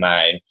kind of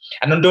mine.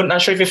 And I'm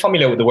not sure if you're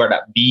familiar with the word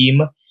that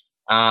BEAM.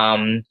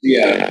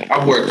 Yeah,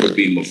 I've worked with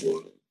BEAM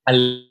before. I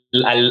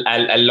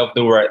love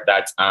the work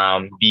that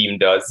BEAM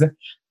does.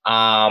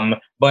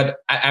 But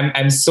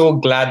I'm so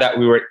glad that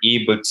we were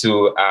able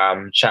to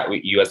chat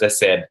with you. As I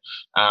said,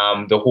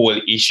 the whole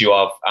issue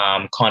of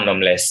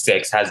condomless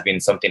sex has been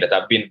something that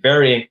I've been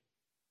very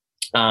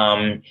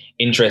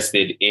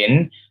interested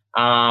in.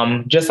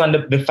 Just on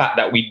the fact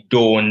that we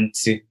don't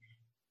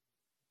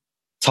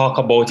talk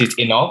about it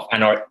enough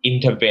and our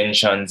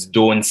interventions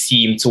don't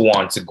seem to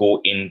want to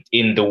go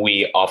in the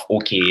way of,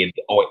 okay,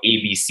 our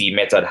ABC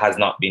method has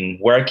not been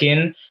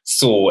working,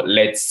 so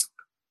let's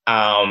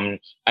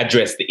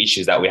address the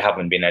issues that we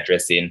haven't been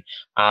addressing.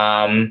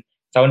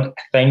 So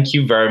thank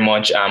you very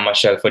much,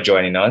 Michelle, for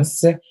joining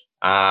us.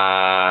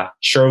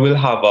 Sure, we'll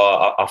have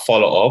a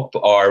follow-up,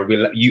 or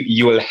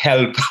you will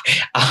help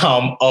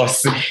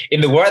us in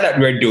the work that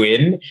we're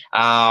doing,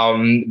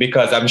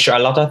 because I'm sure a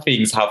lot of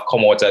things have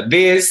come out of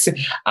this.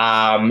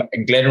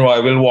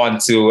 Glenroy will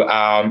want to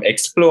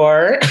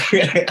explore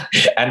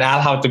and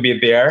I'll have to be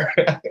there.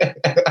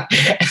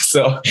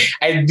 So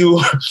I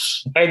do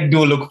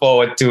look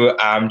forward to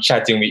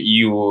chatting with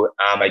you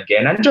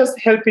again and just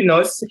helping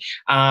us.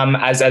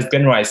 As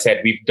Glenroy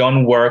said, we've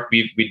done work.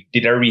 We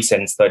did a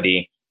recent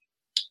study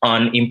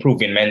on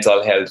improving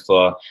mental health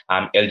for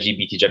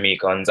LGBT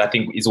Jamaicans. I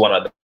think is one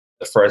of the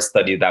first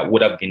studies that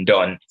would have been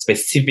done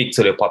specific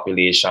to the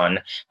population.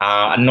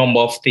 A number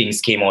of things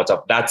came out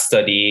of that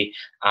study,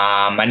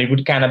 and it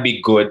would kind of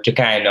be good to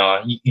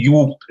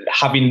you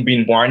having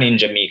been born in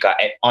Jamaica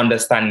and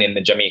understanding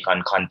the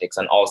Jamaican context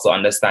and also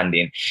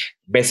understanding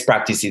best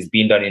practices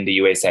being done in the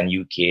US and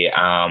UK.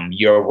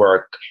 Your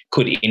work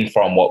could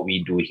inform what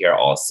we do here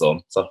also.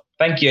 So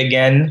thank you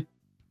again.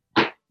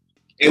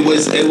 It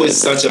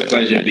was such a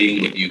pleasure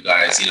being with you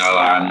guys. You know,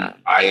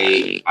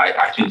 I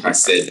think I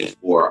said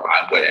before,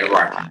 whatever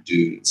I can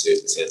do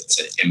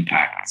to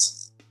impact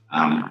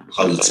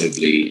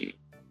positively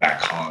back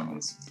home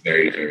is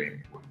very, very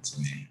important to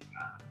me.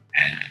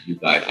 And you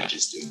guys are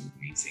just doing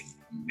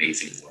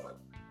amazing work,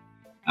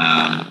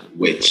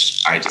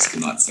 which I just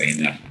cannot say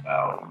enough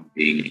about.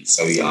 Being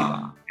so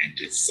young and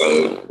just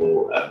so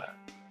full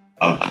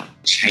of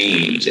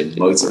change and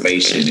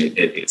motivation,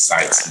 it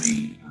excites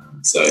me.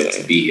 So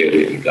to be here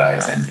with you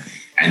guys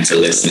and to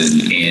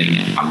listen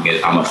in,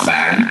 I'm a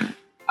fan,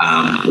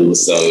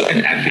 also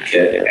an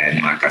advocate,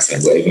 and like I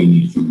said, whatever you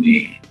need from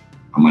me,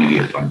 I'm going to be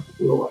a fun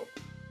away.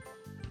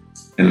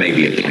 And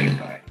maybe a plane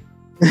ride.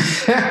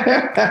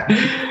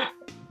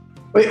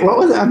 Wait, what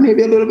was that?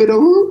 Maybe a little bit of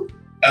who?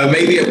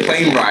 Maybe a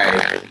plane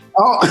ride.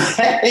 Oh,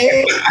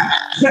 hey.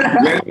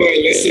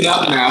 Listen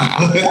up now.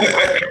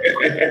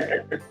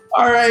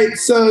 All right,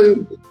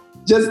 so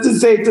just to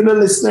say to the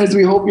listeners,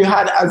 we hope you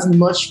had as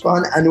much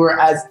fun and were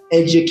as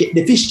educated.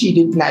 The fish tea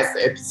did nice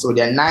episode.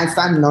 They're nice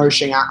and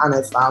nourishing and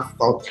honest and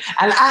stuff.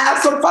 And I have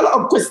some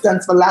follow-up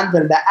questions for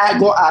Lanville that I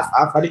go ask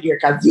after the ear,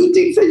 because you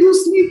think that you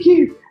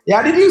sneaky.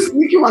 Yeah, did you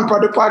sneaky one for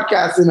the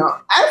podcast, you know?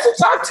 I have to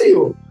talk to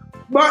you,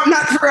 but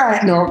not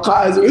right now,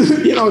 because,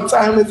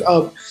 time is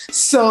up.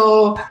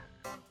 So,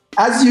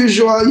 as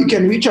usual, you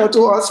can reach out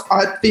to us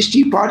at Fish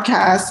Tea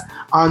Podcast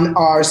on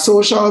our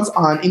socials,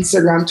 on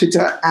Instagram,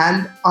 Twitter,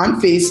 and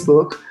on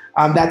Facebook.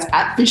 That's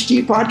at Fish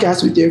Tea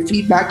Podcast with your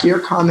feedback, your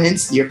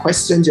comments, your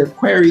questions, your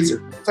queries, your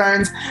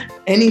concerns,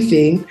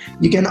 anything.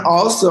 You can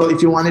also,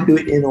 if you want to do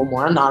it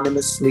more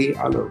anonymously,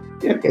 although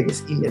I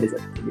guess email is a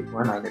bit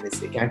more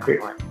anonymously. You can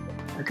create one.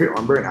 I can't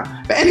remember now.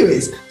 But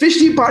anyways,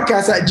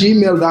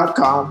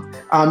 fishteapodcast@gmail.com.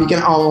 You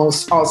can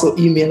also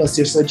email us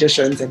your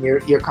suggestions and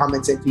your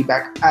comments and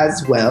feedback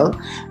as well.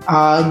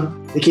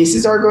 The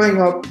cases are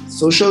going up,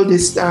 social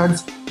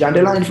distance, join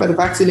the line for the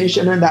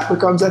vaccination, and that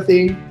becomes a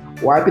thing.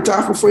 Wipe it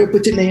off before you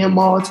put it in your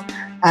mouth.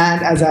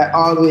 And as I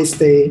always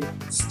say,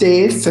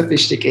 stay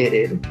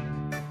sophisticated.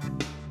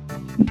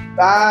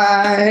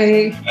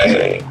 Bye.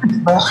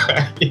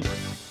 Bye.